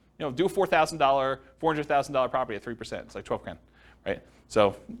 You know, do a $4,000, $400,000 property at 3%. It's like 12 grand, right?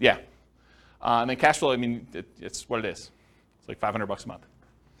 So yeah. And then cash flow, I mean, it's what it is. It's like $500 a month.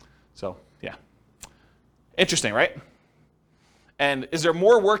 So yeah. Interesting, right? And is there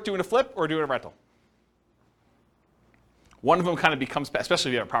more work doing a flip or doing a rental? One of them kind of becomes, especially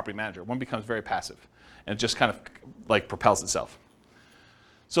if you have a property manager, one becomes very passive and it just kind of like propels itself.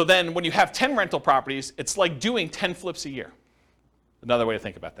 So then when you have 10 rental properties, it's like doing 10 flips a year. Another way to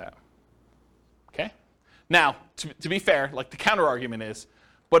think about that. Okay? Now, to be fair, like the counter argument is,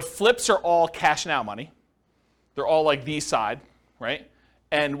 but flips are all cash now money. They're all like the side, right?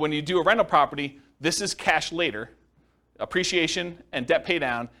 And when you do a rental property, this is cash later. Appreciation and debt pay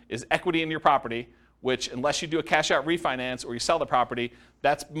down is equity in your property, which unless you do a cash out refinance or you sell the property,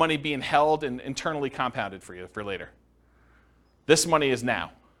 that's money being held and internally compounded for you for later. This money is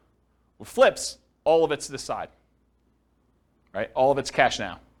now. With flips, all of it's this side, right? All of it's cash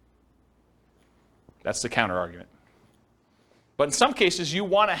now. That's the counter argument. But in some cases, you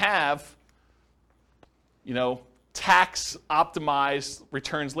want to have, you know, tax optimized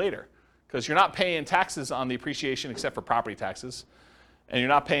returns later, because you're not paying taxes on the appreciation except for property taxes, and you're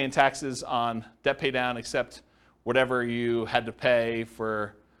not paying taxes on debt pay down except whatever you had to pay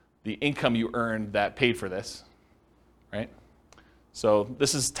for the income you earned that paid for this, right? So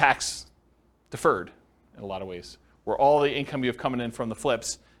this is tax deferred in a lot of ways, where all the income you have coming in from the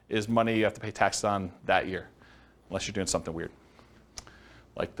flips is money you have to pay taxes on that year, unless you're doing something weird,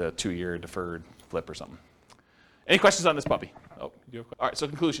 like the 2-year deferred flip or something. Any questions on this puppy? Oh, you have, all right, so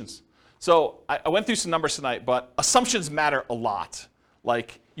conclusions. So I went through some numbers tonight, but assumptions matter a lot.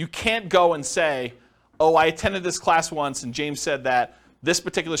 Like, you can't go and say, oh, I attended this class once and James said that this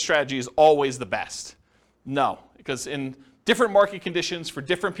particular strategy is always the best. No, because in different market conditions for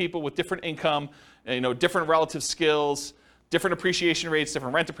different people with different income, you know, different relative skills, different appreciation rates,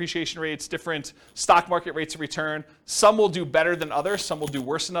 different rent appreciation rates, different stock market rates of return. Some will do better than others, some will do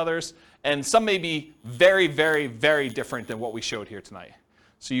worse than others, and some may be very, very, very different than what we showed here tonight.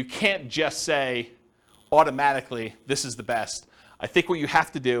 So you can't just say automatically, this is the best. I think what you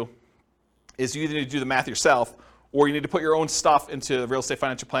have to do is you either need to do the math yourself, or you need to put your own stuff into the Real Estate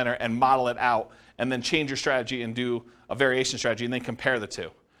Financial Planner and model it out, and then change your strategy and do a variation strategy, and then compare the two.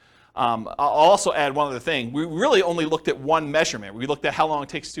 I'll also add one other thing. We really only looked at one measurement. We looked at how long it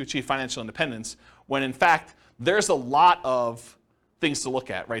takes to achieve financial independence, when in fact, there's a lot of things to look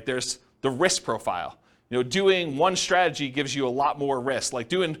at, right? There's the risk profile. You know, doing one strategy gives you a lot more risk. Like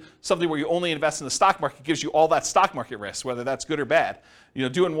doing something where you only invest in the stock market gives you all that stock market risk, whether that's good or bad. You know,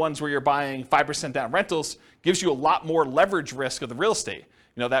 doing ones where you're buying 5% down rentals gives you a lot more leverage risk of the real estate.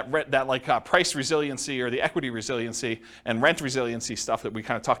 You know, that price resiliency or the equity resiliency and rent resiliency stuff that we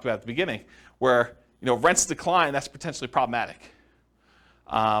kind of talked about at the beginning, where, you know, rents decline, that's potentially problematic.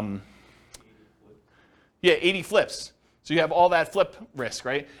 80 flips. So you have all that flip risk,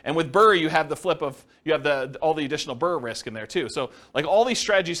 right? And with BRRRR, you have the flip of, you have all the additional BRRRR risk in there too. So like all these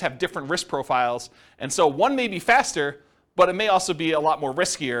strategies have different risk profiles. And so one may be faster, but it may also be a lot more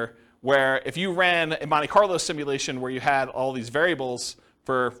riskier, where if you ran a Monte Carlo simulation where you had all these variables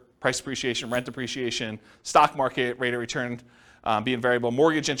for price appreciation, rent appreciation, stock market rate of return being variable,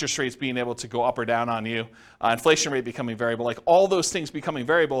 mortgage interest rates being able to go up or down on you, inflation rate becoming variable, like all those things becoming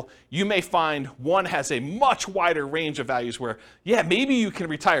variable, you may find one has a much wider range of values where, yeah, maybe you can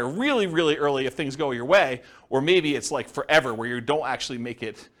retire really, really early if things go your way, or maybe it's like forever where you don't actually make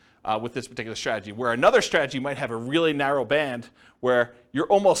it with this particular strategy, where another strategy might have a really narrow band where you're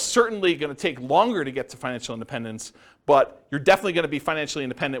almost certainly going to take longer to get to financial independence, but you're definitely going to be financially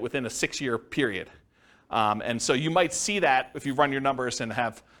independent within a 6-year period. And so you might see that if you run your numbers and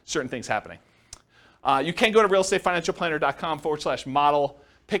have certain things happening. You can go to realestatefinancialplanner.com/model,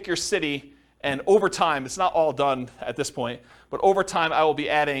 pick your city, and over time, it's not all done at this point, but over time I will be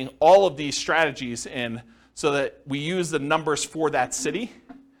adding all of these strategies in so that we use the numbers for that city,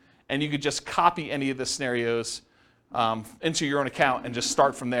 and you could just copy any of the scenarios into your own account and just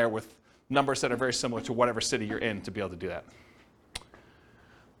start from there with numbers that are very similar to whatever city you're in to be able to do that.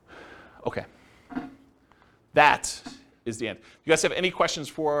 Okay. That is the end. If you guys have any questions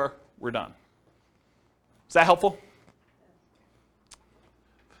for we're done. Is that helpful?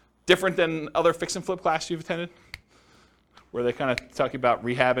 Different than other fix and flip classes you've attended, where they kind of talk about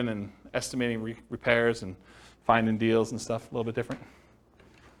rehabbing and estimating repairs and finding deals and stuff, a little bit different?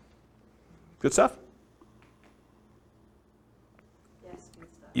 Good stuff? Yes, good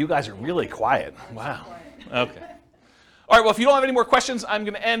stuff. You guys are really quiet. Wow. Okay. All right, well, if you don't have any more questions, I'm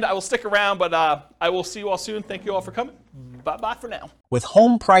going to end. I will stick around, but I will see you all soon. Thank you all for coming. Bye-bye for now. With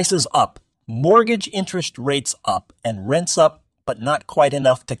home prices up, mortgage interest rates up, and rents up, but not quite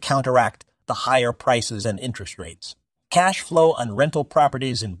enough to counteract the higher prices and interest rates, cash flow on rental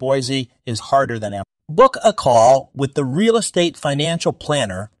properties in Boise is harder than ever. Book a call with the Real Estate Financial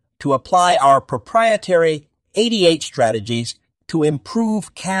Planner to apply our proprietary 88 strategies to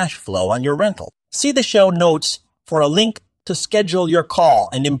improve cash flow on your rental. See the show notes for a link to schedule your call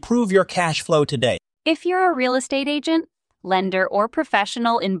and improve your cash flow today. If you're a real estate agent, lender, or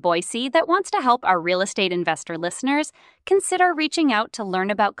professional in Boise that wants to help our real estate investor listeners, consider reaching out to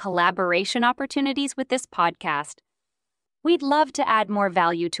learn about collaboration opportunities with this podcast. We'd love to add more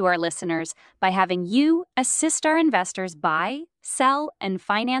value to our listeners by having you assist our investors buy, sell, and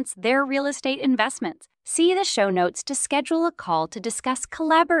finance their real estate investments. See the show notes to schedule a call to discuss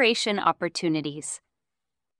collaboration opportunities.